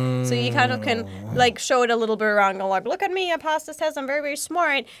pass. So you kind of can like show it a little bit around, go like, look at me, I passed this test. I'm very, very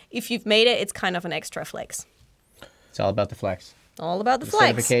smart. If you've made it, it's kind of an extra flex. It's all about the flex. All about the The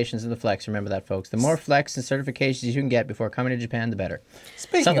flex. certifications and the flex. Remember that, folks. The more flex and certifications you can get before coming to Japan, the better.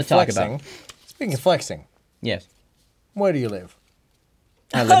 Speaking Something of to talk flexing, about. speaking of flexing, Yes. where do you live?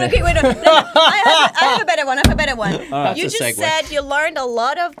 I Oh, live okay, in- wait, no. I have a better one. that's You a just segue. said you learned a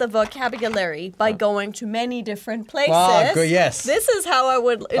lot of the vocabulary by going to many different places. Ah, good, yes. This is how I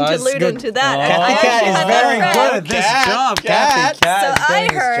would that's interlude good. into that. Cathy I Cat actually is had very that good friend. at this Cat, job. Cat. Cathy Cat So is I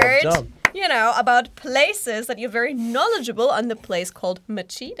doing this heard job. about places that you're very knowledgeable on the place called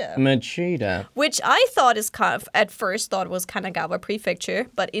Machida. Machida. Which I thought is at first thought was Kanagawa Prefecture,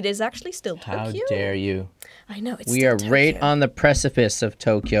 but it is actually still Tokyo. How dare you? I know, it's We still are Tokyo. right on the precipice of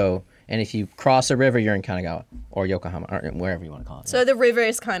Tokyo. And if you cross a river, you're in Kanagawa or Yokohama or wherever you want to call it. So the river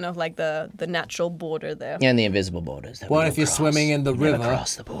is kind of like the natural border there. And the invisible borders. That What we if don't you're cross. swimming in the We never river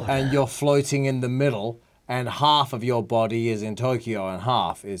cross the border. and you're floating in the middle and half of your body is in Tokyo and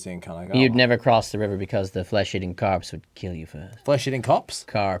half is in Kanagawa? You'd never cross the river because the flesh-eating carps would kill you first. Flesh-eating cops?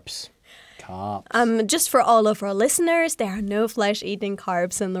 Carps. Carps. Just for all of our listeners, there are no flesh-eating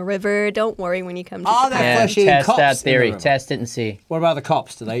carps in the river. Don't worry when you come to Are Japan. there flesh-eating test cops that in the theory. river? Test it and see. What about the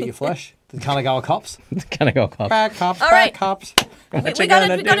cops? Do they eat your flesh? The Kanagawa cops? Kanagawa carps. Bad cops, All bad right. cops. We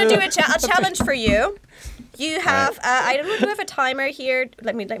gotta do a challenge for you. You have I don't know if you have a timer here.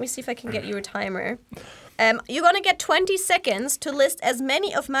 Let me see if I can get you a timer. You're gonna get 20 seconds to list as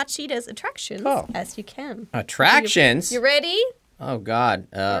many of Machida's attractions as you can. Attractions? You ready? Oh, God.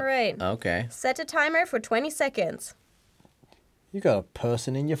 All right. Okay. Set a timer for 20 seconds. You got a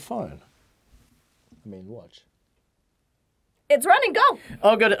person in your phone. I mean, watch. It's running. Go.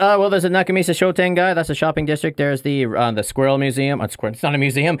 Oh, good. Well, there's a Nakamisa Shotengai. That's a shopping district. There's the Squirrel Museum. It's not a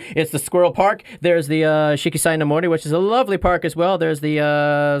museum. It's the Squirrel Park. There's the Shikisai no Mori, which is a lovely park as well. There's the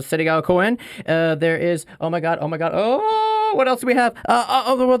Serigawa Koen. There is, oh my God. Oh, what else do we have?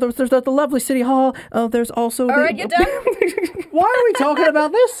 Well, there's the lovely City Hall. There's also All right, you're done. Why are we talking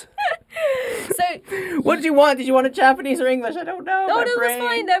about this? So, What did you want? Did you want it Japanese or English? I don't know. no, My that was brain.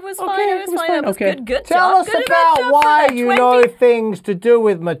 fine. That was Okay, fine. It was fine. That was Okay. good Tell job. us Good about job for why that. you 20 know things to do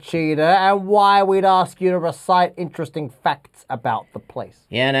with Machida and why we'd ask you to recite interesting facts about the place.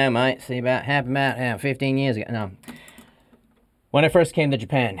 Yeah, no, mate. See, about 15 years ago. No. When I first came to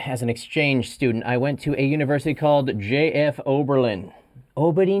Japan as an exchange student, I went to a university called J.F. Oberlin.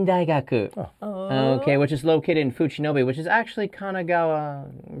 Oberlin Daigaku. Okay, which is located in Fuchinobe, which is actually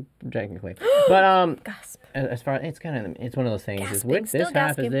Kanagawa, technically. But Gasp. as far it's one of those things. Is Gasping, this still half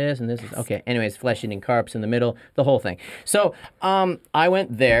gasping. is this and this is okay. Anyways, flesh-eating carps in the middle, the whole thing. So I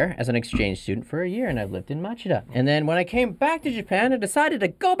went there as an exchange student for a year, and I've lived in Machida. And then when I came back to Japan, I decided to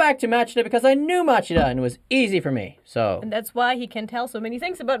go back to Machida because I knew Machida and it was easy for me. So And that's why he can tell so many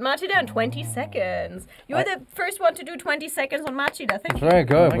things about Machida in 20 seconds. You were the first one to do 20 seconds on Machida. Thank you. Very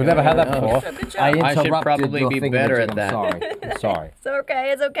good. We've never had that before. Good job. I I should interrupted probably your be thingamajig. better at I'm that. sorry. I'm sorry. It's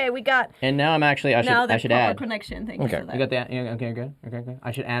okay. It's okay. We got and now I'm actually I now the should proper add. connection. Thank Okay. you for You that. got that? Yeah, okay, good. Okay, good.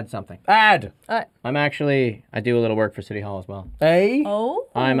 I should add something. Add. I do a little work for City Hall as well. A. Oh,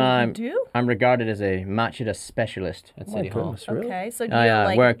 I'm you do? I'm regarded as a Machida specialist at City Hall. goodness, really? Okay, so do I you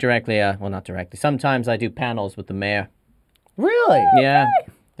like work directly, well, not directly. Sometimes I do panels with the mayor. Really? Yeah,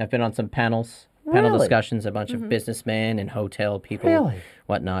 I've been on some panel Really? discussions. A bunch of businessmen and hotel people, Really?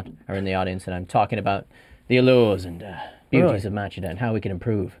 whatnot, are in the audience, and I'm talking about the allures and beauties of Machida and how we can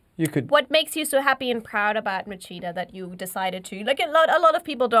improve. You could. What makes you so happy and proud about Machida that you decided to? Like a lot of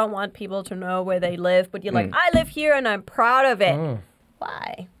people don't want people to know where they live, but you're like, I live here and I'm proud of it.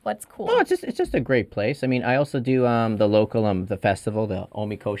 Why? What's cool? Oh, it's just a great place. I mean, I also do the local the festival, the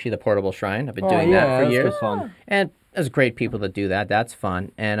Omikoshi, the portable shrine. I've been doing that for that's years. good fun. And there's great people that do that. That's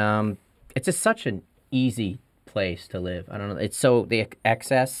fun. And it's just such an easy place to live. I don't know. It's so the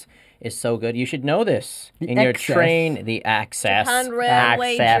access is so good. You should know this in your access. train. The access. Japan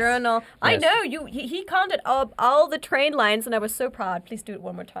Railway access. Journal. I Yes. know he counted up all the train lines, and I was so proud. Please do it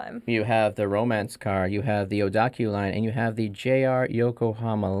one more time. You have the romance car, you have the Odakyu line, and you have the JR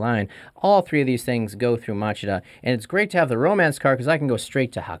Yokohama line. All three of these things go through Machida, and it's great to have the romance car because I can go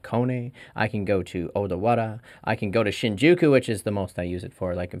straight to Hakone, I can go to Odawara, I can go to Shinjuku, which is the most I use it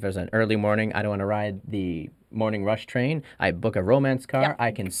for. Like if there's an early morning, I don't want to ride the morning rush train, I book a romance car, Yep.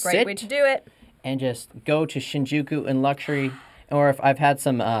 I can Great sit way to do it. and just go to Shinjuku in luxury, or if I've had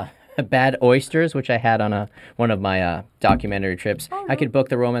some bad oysters, which I had on one of my documentary trips, I could book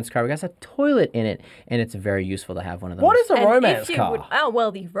the romance car. It has a toilet in it, and it's very useful to have one of those. What is a And romance if you car?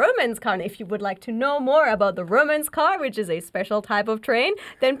 Would, the romance car. And if you would like to know more about the romance car, which is a special type of train,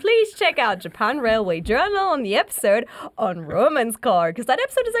 then please check out Japan Railway Journal on the episode on romance car, because that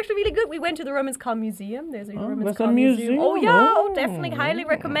episode is actually really good. We went to the romance car museum. There's a romance there's car a museum. Oh yeah, definitely highly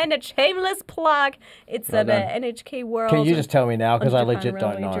recommend it. Shameless plug. It's at NHK World. Can you just tell me now? Because I Japan legit don't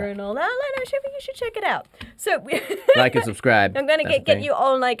Railway know. Journal. No, you should check it out. So Like and subscribe. I'm gonna That's the get thing. you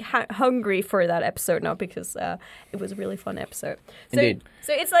all like hungry for that episode now because it was a really fun episode. So, Indeed.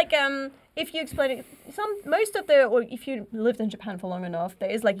 So it's like if you explain it, or if you lived in Japan for long enough, there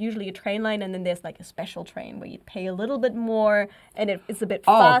is like usually a train line and then there's like a special train where you pay a little bit more and it's a bit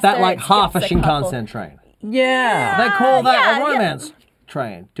Oh, faster. that like it half a skips a couple. Shinkansen train. Yeah. They call that yeah, a romance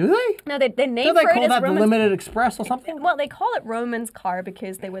train. Do they? No, they Do named they for call it as that the Romans. Limited Express or something? Well, they call it Romans car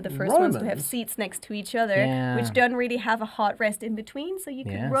because they were the first ones to have Romans? seats next to each other, Yeah. which don't really have a hot rest in between, so you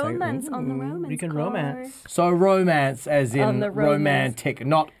Yeah, can so, romance on the Romans you can car. romance. So romance as On in the Romans. romantic,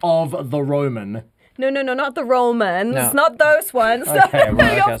 not of the Roman. No, not the Romans, No. not those ones. Okay, well, I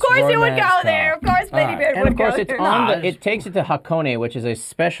of guess course you would romance go car. there. Of course, All right. Ladybeard And would of course, go it's there. on it takes it to Hakone, which is a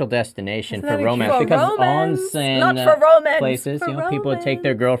special destination for that romance For because romance, it's onsen not for romance, places. for You know, people would take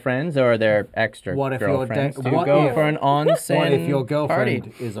their girlfriends or their extra What if your girlfriends da- to what go if- for an onsen What if your girlfriend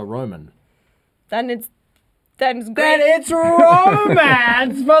party. is a Roman? Then it's great. Then it's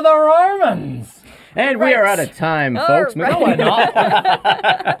romance for the Romans. And we are out of time, All folks. right. No, we're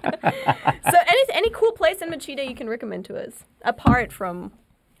not. So any cool place in Machida you can recommend to us apart from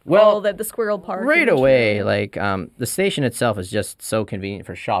Well, the squirrel park? right in Machida? away, like the station itself is just so convenient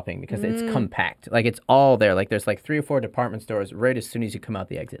for shopping because it's compact. Like it's all there. Like there's like 3 or 4 department stores right as soon as you come out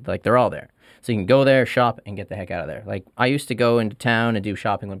the exit. Like they're all there, so you can go there, shop, and get the heck out of there. Like I used to go into town and do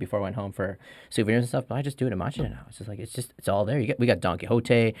shopping before I went home for souvenirs and stuff, but I just do it in Machida now. It's just like it's all there. We got Don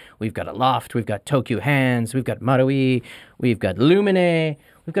Quixote, we've got a Loft, we've got Tokyo Hands, we've got Marui, we've got Lumine.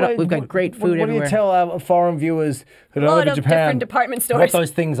 We've got great food What do everywhere. you tell our foreign viewers who A don't lot live in of Japan different department what stores. those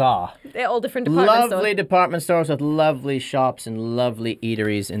things are? They're all different department Lovely stores. department stores with lovely shops and lovely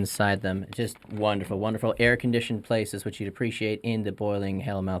eateries inside them. Just wonderful, wonderful air-conditioned places, which you'd appreciate in the boiling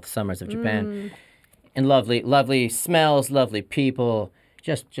hellmouth summers of Japan. And lovely, lovely smells, lovely people.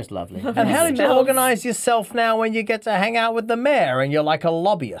 Just lovely. And how did you organize yourself now when you get to hang out with the mayor and you're like a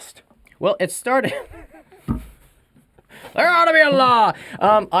lobbyist? Well, it started... There ought to be a law.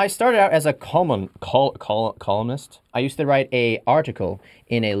 I started out as a columnist. I used to write a article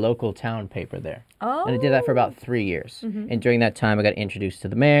in a local town paper there. Oh. And I did that for about 3 years. And during that time, I got introduced to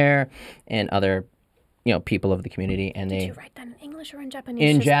the mayor and other, people of the community. And Did they you write that in English or in Japanese?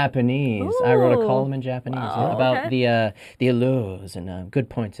 in Just- Japanese. I wrote a Ooh. column in Japanese about the allures and good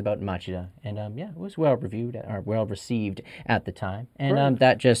points about Machida. And it was well reviewed or well received at the time. And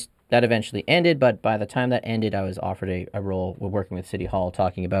that eventually ended, but by the time that ended, I was offered a role working with City Hall,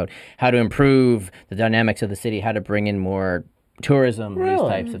 talking about how to improve the dynamics of the city, how to bring in more tourism, these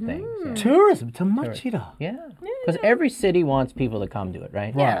types of things. Yeah. Tourism to Machida. Yeah, because every city wants people to come to it,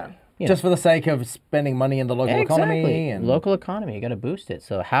 right? Yeah. Just for the sake of spending money in the local economy. And Local economy, you got to boost it.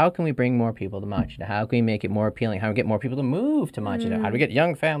 So how can we bring more people to Machida? How can we make it more appealing? How do we get more people to move to Machida? How do we get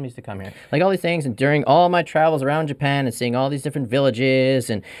young families to come here? Like all these things. And during all my travels around Japan and seeing all these different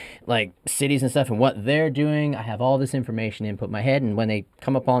villages and like cities and stuff and what they're doing, I have all this information input in my head. And when they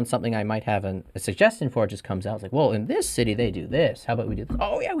come upon something I might have a suggestion for, it just comes out. It's like, well, in this city they do this. How about we do this?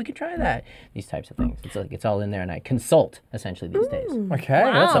 Oh yeah, we could try that. These types of things. It's like it's all in there, and I consult essentially these days. okay,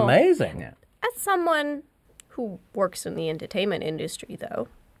 that's Wow. amazing. Yeah. As someone who works in the entertainment industry, though,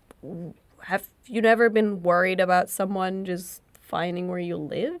 have you never been worried about someone just finding where you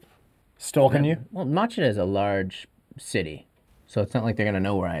live? Stalking you? Well, Machida is a large city, so it's not like they're gonna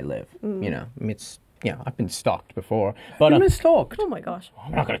know where I live. I mean, it's I've been stalked before, but You've been stalked. Oh my gosh.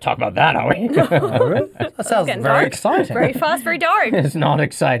 we're not gonna talk about that, are we? That sounds Getting very dark. exciting. Very fast, very dark. It's not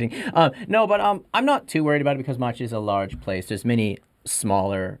exciting. No, but I'm not too worried about it because Machida is a large place. There's many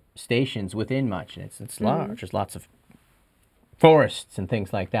smaller stations within Machida. It's large. There's lots of forests and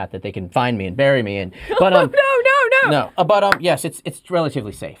things like that they can find me and bury me in. But No. but yes, it's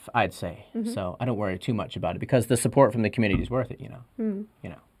relatively safe, I'd say. So I don't worry too much about it because the support from the community is worth it.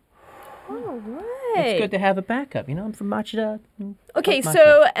 All right. It's good to have a backup. I'm from Machida. Okay, Machida.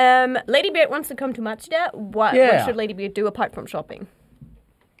 so Ladybeard wants to come to Machida. What Yeah. should Ladybeard do apart from shopping?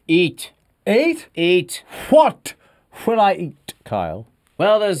 Eat. Eat? What will I eat, Kyle?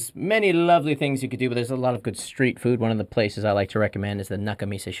 Well, there's many lovely things you could do, but there's a lot of good street food. One of the places I like to recommend is the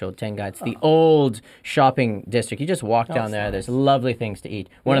Nakamise Shotengai. It's the old shopping district. You just walk down there. There's lovely things to eat.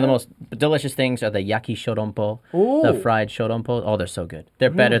 One of the most delicious things are the yaki shodompo, the fried shodompo. Oh, they're so good.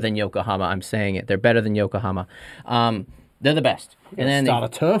 They're better than Yokohama. I'm saying it. They're better than Yokohama. They're the best. And then Start a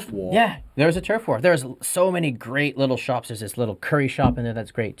turf war. yeah, there's a turf war. There's so many great little shops. There's this little curry shop in there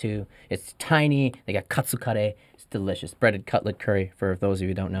that's great too. It's tiny. They got katsukare. It's delicious. Breaded cutlet curry, for those of you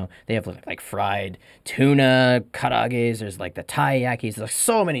who don't know. They have like fried tuna, karages. There's like the taiyakis. There's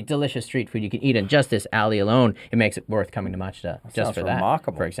so many delicious street food you can eat in just this alley alone. It makes it worth coming to Machida just sounds for that,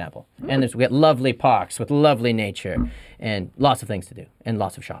 remarkable. for example. And we got lovely parks with lovely nature and lots of things to do and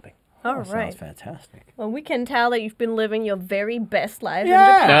lots of shopping. All Sounds right. fantastic. Well, we can tell that you've been living your very best life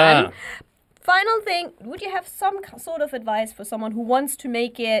Yeah. in Japan. Final thing, would you have some sort of advice for someone who wants to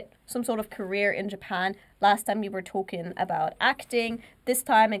make it some sort of career in Japan? Last time we were talking about acting. This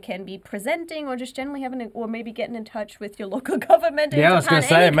time it can be presenting or just generally or maybe getting in touch with your local government in Japan. I was going to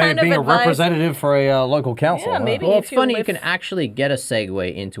say, maybe being a representative for a local council. Yeah, maybe well, it's funny, you can actually get a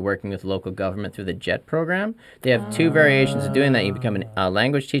segue into working with local government through the JET program. They have two variations of doing that. You become a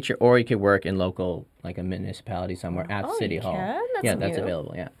language teacher, or you could work in local, like a municipality somewhere at City Hall. That's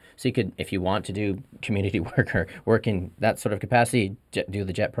available, yeah. So you could, if you want to do community work or work in that sort of capacity, do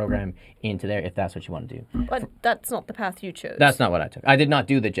the JET program into there if that's what you want to do. But that's not the path you chose. That's not what I took. I did not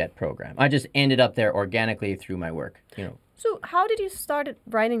do the JET program. I just ended up there organically through my work, you know. So how did you start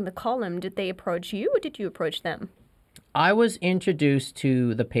writing the column? Did they approach you or did you approach them? I was introduced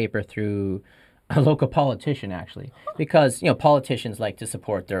to the paper through a local politician, actually, because, you know, politicians like to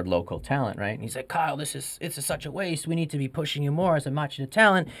support their local talent, right? And he's like, Kyle, it's such a waste. We need to be pushing you more as a Machida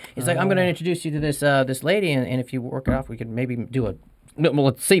talent. He's like, I'm going to introduce you to this lady, and if you work it off, we could maybe do a, well,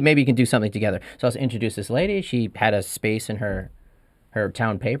 let's see, maybe you can do something together. So I was introduced to this lady. She had a space in her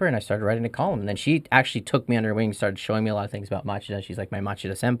town paper, and I started writing a column. And then she actually took me under her wing, started showing me a lot of things about Machida. She's like my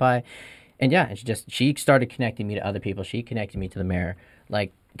Machida senpai. And yeah, she started connecting me to other people. She connected me to the mayor,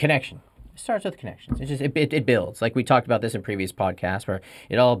 like connection. It starts with connections. It just it builds. Like we talked about this in previous podcasts, where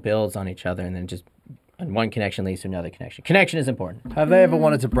it all builds on each other, and then and one connection leads to another connection. Connection is important. Have they ever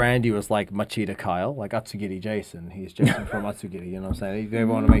wanted to brand you as like Machida Kyle, like Atsugiri Jason? He's Jason from Atsugiri. You know what I'm saying? Do they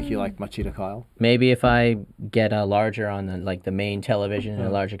ever want to make you like Machida Kyle? Maybe if I get larger on the main television in a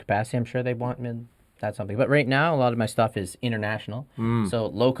larger capacity, I'm sure they want me. That's something. But right now, a lot of my stuff is international. So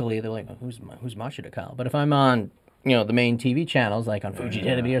locally, they're like, who's Machida Kyle? But if I'm on, you know, the main TV channels, like on Fuji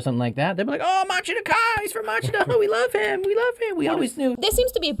TV or something like that, they'll be like, oh, Machida Kyle, he's from Machida. We love him. We love him. We always knew. There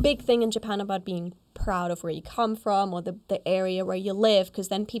seems to be a big thing in Japan about being proud of where you come from or the area where you live, because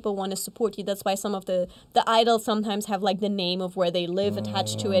then people want to support you. That's why some of the idols sometimes have like the name of where they live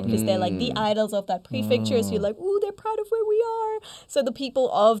attached to it, because they're like the idols of that prefecture. So you're like, ooh, they're proud of where we are. So the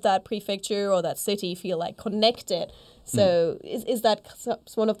people of that prefecture or that city feel like connected. So is that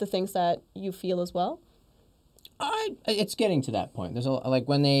one of the things that you feel as well? It's getting to that point. There's like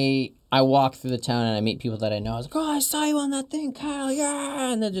when I walk through the town and I meet people that I know. I was like, oh, I saw you on that thing, Kyle,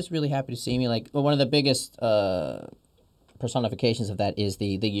 yeah, and they're just really happy to see me. Like, one of the biggest personifications of that is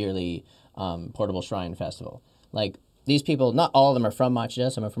the yearly Portable Shrine Festival. Like, these people, not all of them are from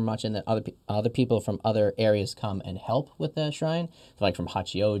Machida. Some are from Machida, and other people from other areas come and help with the shrine. So like from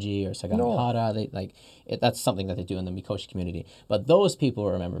Hachioji or Sagamihara, that's something that they do in the Mikoshi community. But those people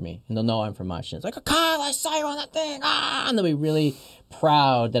will remember me, and they'll know I'm from Machida. It's like, oh, Kyle, I saw you on that thing, and they'll be really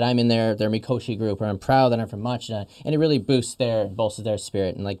proud that I'm in their Mikoshi group, or I'm proud that I'm from Machida, and it really bolsters their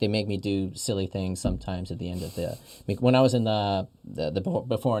spirit, and like they make me do silly things sometimes at the end of when I was in the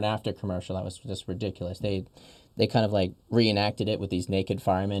before and after commercial, that was just ridiculous. They kind of like reenacted it with these naked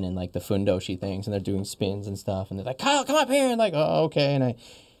firemen and like the fundoshi things, and they're doing spins and stuff, and they're like, Kyle, come up here, and like, oh, okay, and I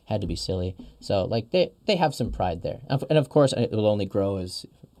had to be silly. So like they have some pride there, and of course it will only grow as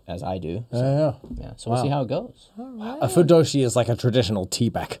I do. So, yeah. So we'll see how it goes. Right. A fundoshi is like a traditional tea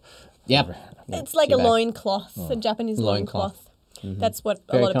bag. Yep. It's like a loincloth, a Japanese loincloth. That's what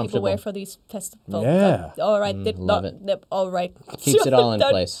a lot of people wear for these festivals. Yeah. All right. Love it. All right. Keeps it all in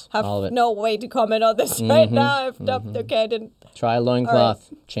place. Have all of it. no way to comment on this right now. Okay, I didn't. Try a loincloth.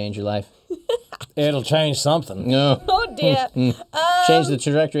 Right. Change your life. It'll change something. No. Oh, dear. Change the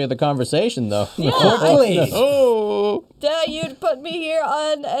trajectory of the conversation, though. Yeah. Quickly. Oh. You'd put me here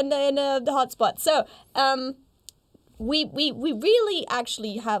on the hot spot. So, we really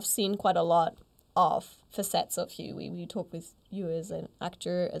actually have seen quite a lot of facets of you. We talk with you as an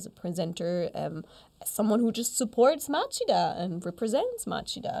actor, as a presenter, as someone who just supports Machida and represents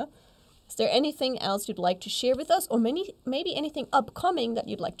Machida. Is there anything else you'd like to share with us, or maybe anything upcoming that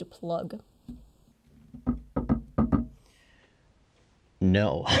you'd like to plug?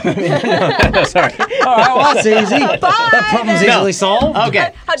 No. No, sorry. All right, well, that's easy. That problem's easily solved.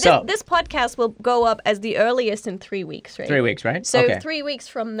 Okay. So this podcast will go up as the earliest in 3 weeks, right? 3 weeks, right? So okay. 3 weeks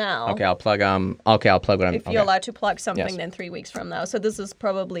from now. Okay, I'll plug what I'm. If you're allowed to plug something, then 3 weeks from now. So this is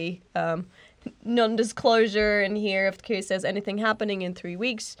probably non-disclosure in here. If the case says anything happening in 3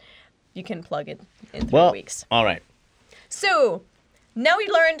 weeks, you can plug it in 3 weeks. All right. So now we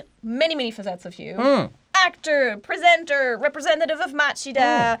learned many facets of you. Actor, presenter, representative of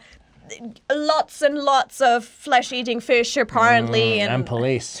Machida, lots and lots of flesh-eating fish, apparently. And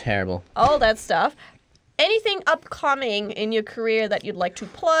police. Terrible. All that stuff. Anything upcoming in your career that you'd like to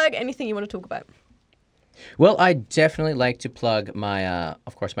plug? Anything you want to talk about? Well, I definitely like to plug my,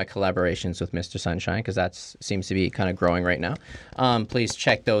 of course, my collaborations with Mr. Sunshine, because that seems to be kind of growing right now. Please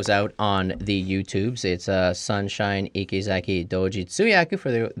check those out on the YouTubes. It's Sunshine Ikizaki Doji Tsuyaku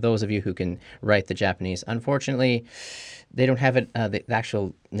for those of you who can write the Japanese. Unfortunately, they don't have it the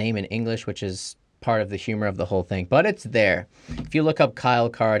actual name in English, which is part of the humor of the whole thing, but it's there. If you look up Kyle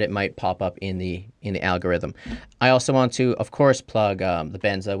Card, it might pop up in the algorithm. I also want to, of course, plug the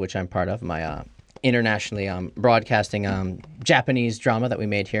Benza, which I'm part of, my internationally broadcasting Japanese drama that we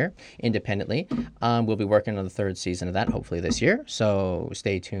made here independently. We'll be working on the 3rd season of that, hopefully this year, so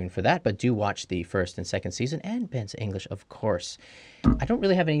stay tuned for that. But do watch the 1st and 2nd season, and Benza English, of course. I don't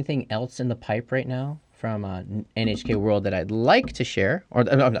really have anything else in the pipe right now from NHK World that I'd like to share, or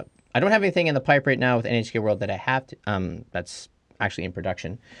no, I don't have anything in the pipe right now with NHK World that I have to, that's actually in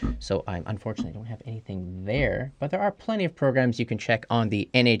production. So I unfortunately don't have anything there, but there are plenty of programs you can check on the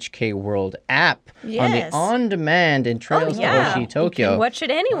NHK World app, on the on-demand in Trails to Oshi, Tokyo. You can watch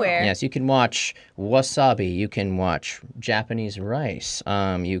it anywhere. Yes, you can watch wasabi, you can watch Japanese rice,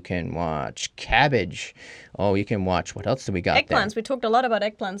 you can watch cabbage. Oh, you can watch, what else do we got Eggplants. there? We talked a lot about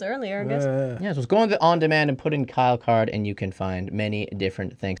eggplants earlier, I guess. Yeah, so go on the on-demand and put in Kyle Card, and you can find many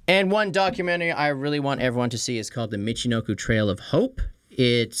different things. And one documentary I really want everyone to see is called The Michinoku Trail of Hope.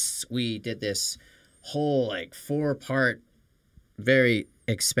 We did this whole, like, 4-part, very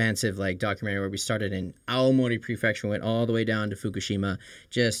expansive, like, documentary where we started in Aomori Prefecture, went all the way down to Fukushima,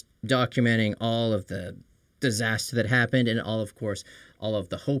 just documenting all of the disaster that happened and all of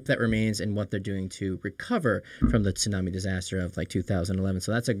the hope that remains and what they're doing to recover from the tsunami disaster of like 2011.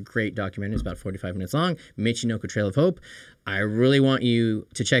 So that's a great documentary. It's about 45 minutes long. Michinoku Trail of Hope. I really want you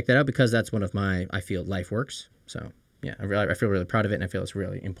to check that out because that's one of my, I feel, life works. So yeah, I feel really proud of it, and I feel it's a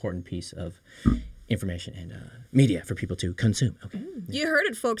really important piece of information and media for people to consume. Okay. You heard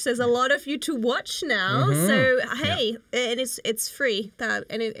it, folks. There's a lot of you to watch now. So hey, and it's free.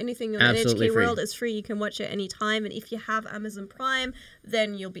 Anything on Absolutely NHK free. World is free. You can watch it anytime. And if you have Amazon Prime,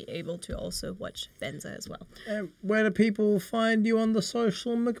 then you'll be able to also watch Benza as well. Where do people find you on the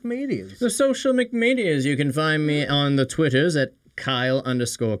social medias? The social medias, you can find me on the Twitters at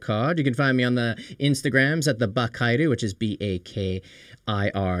Kyle_Card. You can find me on the Instagrams at the Bakairu, which is BAKIRU.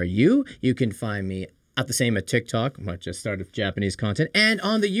 You can find me at the same at TikTok, I just started Japanese content, and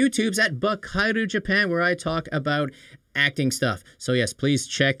on the YouTubes at Bakairu Japan, where I talk about acting stuff. So yes, please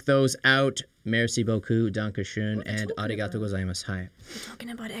check those out. Merci beaucoup, dankeschön, and arigatou gozaimasu. Hi. We're talking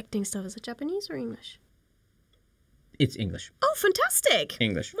about acting stuff. Is it Japanese or English? It's English. Oh, fantastic.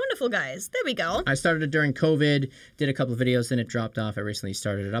 English. Wonderful, guys. There we go. I started it during COVID, did a couple of videos, then it dropped off. I recently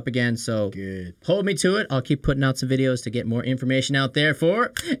started it up again, so Good. Hold me to it. I'll keep putting out some videos to get more information out there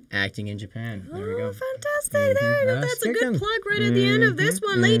for acting in Japan. There we go. Oh, fantastic. There we go. That's a good plug right at the end of this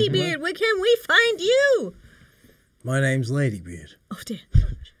one. Ladybeard, where can we find you? My name's Ladybeard. Oh, dear.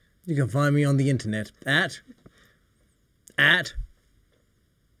 You can find me on the internet at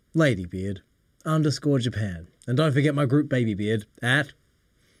Ladybeard_Japan. And don't forget my group Babybeard at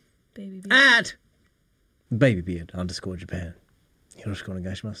Babybeard_Japan. Yoroshiku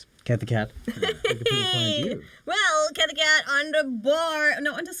onegaishimasu. Cathy Cat. Where can people find you? Well, Cathy Cat underscore.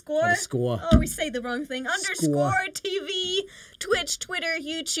 Oh, we say the wrong thing. Underscore TV, Twitch, Twitter,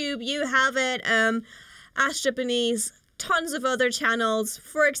 YouTube. You have it. Ask Japanese. Tons of other channels.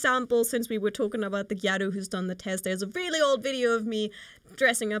 For example, since we were talking about the Gyaru who's done the test, there's a really old video of me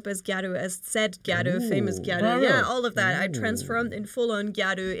dressing up as Gyaru, as said Gyaru, famous Gyaru. Wow. Yeah, all of that. I transformed in full-on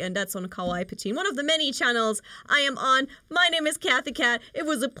Gyaru, and that's on Kawaii Patin, one of the many channels I am on. My name is Cathy Cat. It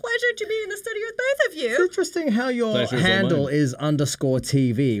was a pleasure to be in the studio with both of It's you. interesting how your Pleasure's all handle mine. is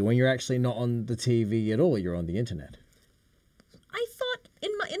 _TV when you're actually not on the TV at all. You're on the internet. I thought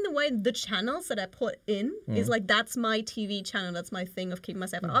in the way the channels that I put in is like, that's my TV channel, that's my thing of keeping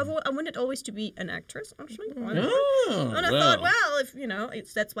myself. I wanted always to be an actress, actually. And I thought, well,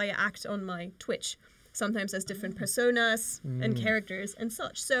 if that's why I act on my Twitch. Sometimes as different personas and characters and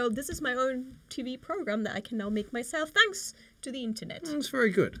such. So this is my own TV program that I can now make myself thanks to the internet. That's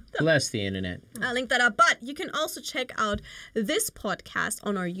very good. Bless the internet. I'll link that up. But you can also check out this podcast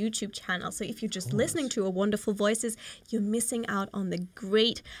on our YouTube channel. So if you're just listening to our wonderful voices, you're missing out on the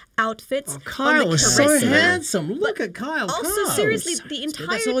great outfits. Kyle on the is so charisma. handsome. Look at Kyle. Also, seriously, the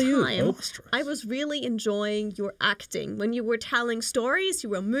entire all you. time, Illustrious. I was really enjoying your acting. When you were telling stories, you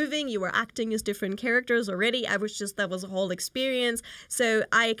were moving, you were acting as different characters already. That was a whole experience. So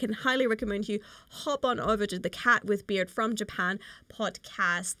I can highly recommend you hop on over to The Cat with Beard from Japan Japan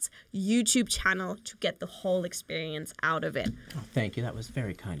podcast's YouTube channel to get the whole experience out of it. Oh, thank you. That was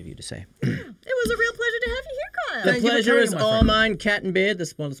very kind of you to say. It was a real pleasure to have you here, Kyle. The pleasure is all mine, Cat and Beard. This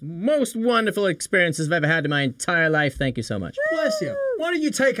is one of the most wonderful experiences I've ever had in my entire life. Thank you so much. Bless you. Why don't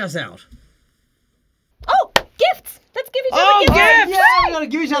you take us out? Oh, gifts! Let's give each other gifts! Yeah, we gotta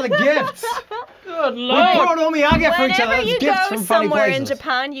give each other gifts. Good We brought all me gift for each other. Whenever That's you gifts go from funny somewhere in places.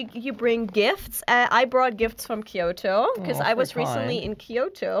 Japan, you bring gifts. I brought gifts from Kyoto because I was very recently kind. in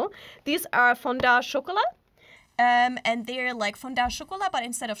Kyoto. These are fondant chocolat. And they're like fondant chocolat, but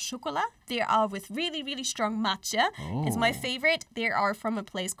instead of chocolat, they are with really, really strong matcha. It's my favorite. They are from a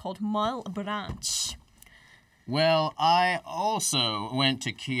place called Mile Branch. Well, I also went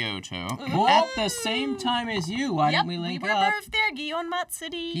to Kyoto at the same time as you. Why didn't we link we were up? both there, Gion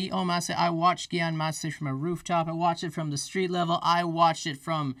Matsuri. Gion Matsuri. I watched Gion Matsuri from a rooftop. I watched it from the street level. I watched it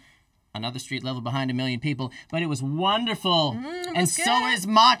from another street level behind a million people. But it was wonderful. And so is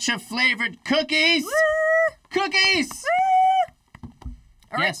matcha-flavored cookies. Woo! Cookies!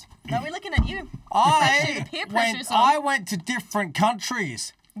 All right, Yes. now we're looking at you. Actually, the peer pressure's on. I went to different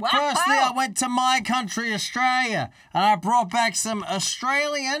countries. Wow. Firstly, I went to my country, Australia, and I brought back some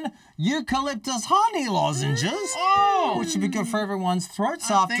Australian eucalyptus honey lozenges, which would be good for everyone's throats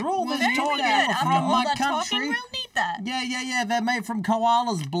after all this Very talking good. After from all my that talking, country. we'll need that. Yeah, they're made from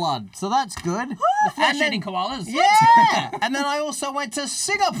koala's blood, so that's good. The flesh-eating koalas. Yeah, and then I also went to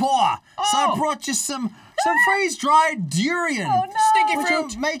Singapore, so I brought you some freeze-dried durian. Oh, no. Sticky Which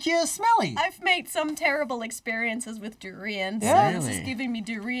fruit. will make you smelly. I've made some terrible experiences with durian, so Yeah? this is Really? giving me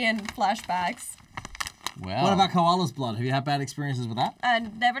durian flashbacks. Well, What about koala's blood? Have you had bad experiences with that?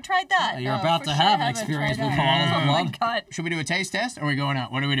 And never tried that. You're No, about for to sure have an haven't experience tried with that. koala's Oh my blood. god. should we do a taste test, or are we going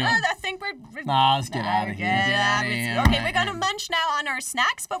out? What are we doing? I think we're Nah, let's get out of here. Okay, we're gonna munch now on our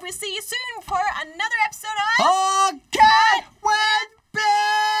snacks, but we'll see you soon for another episode of Oh, Cat with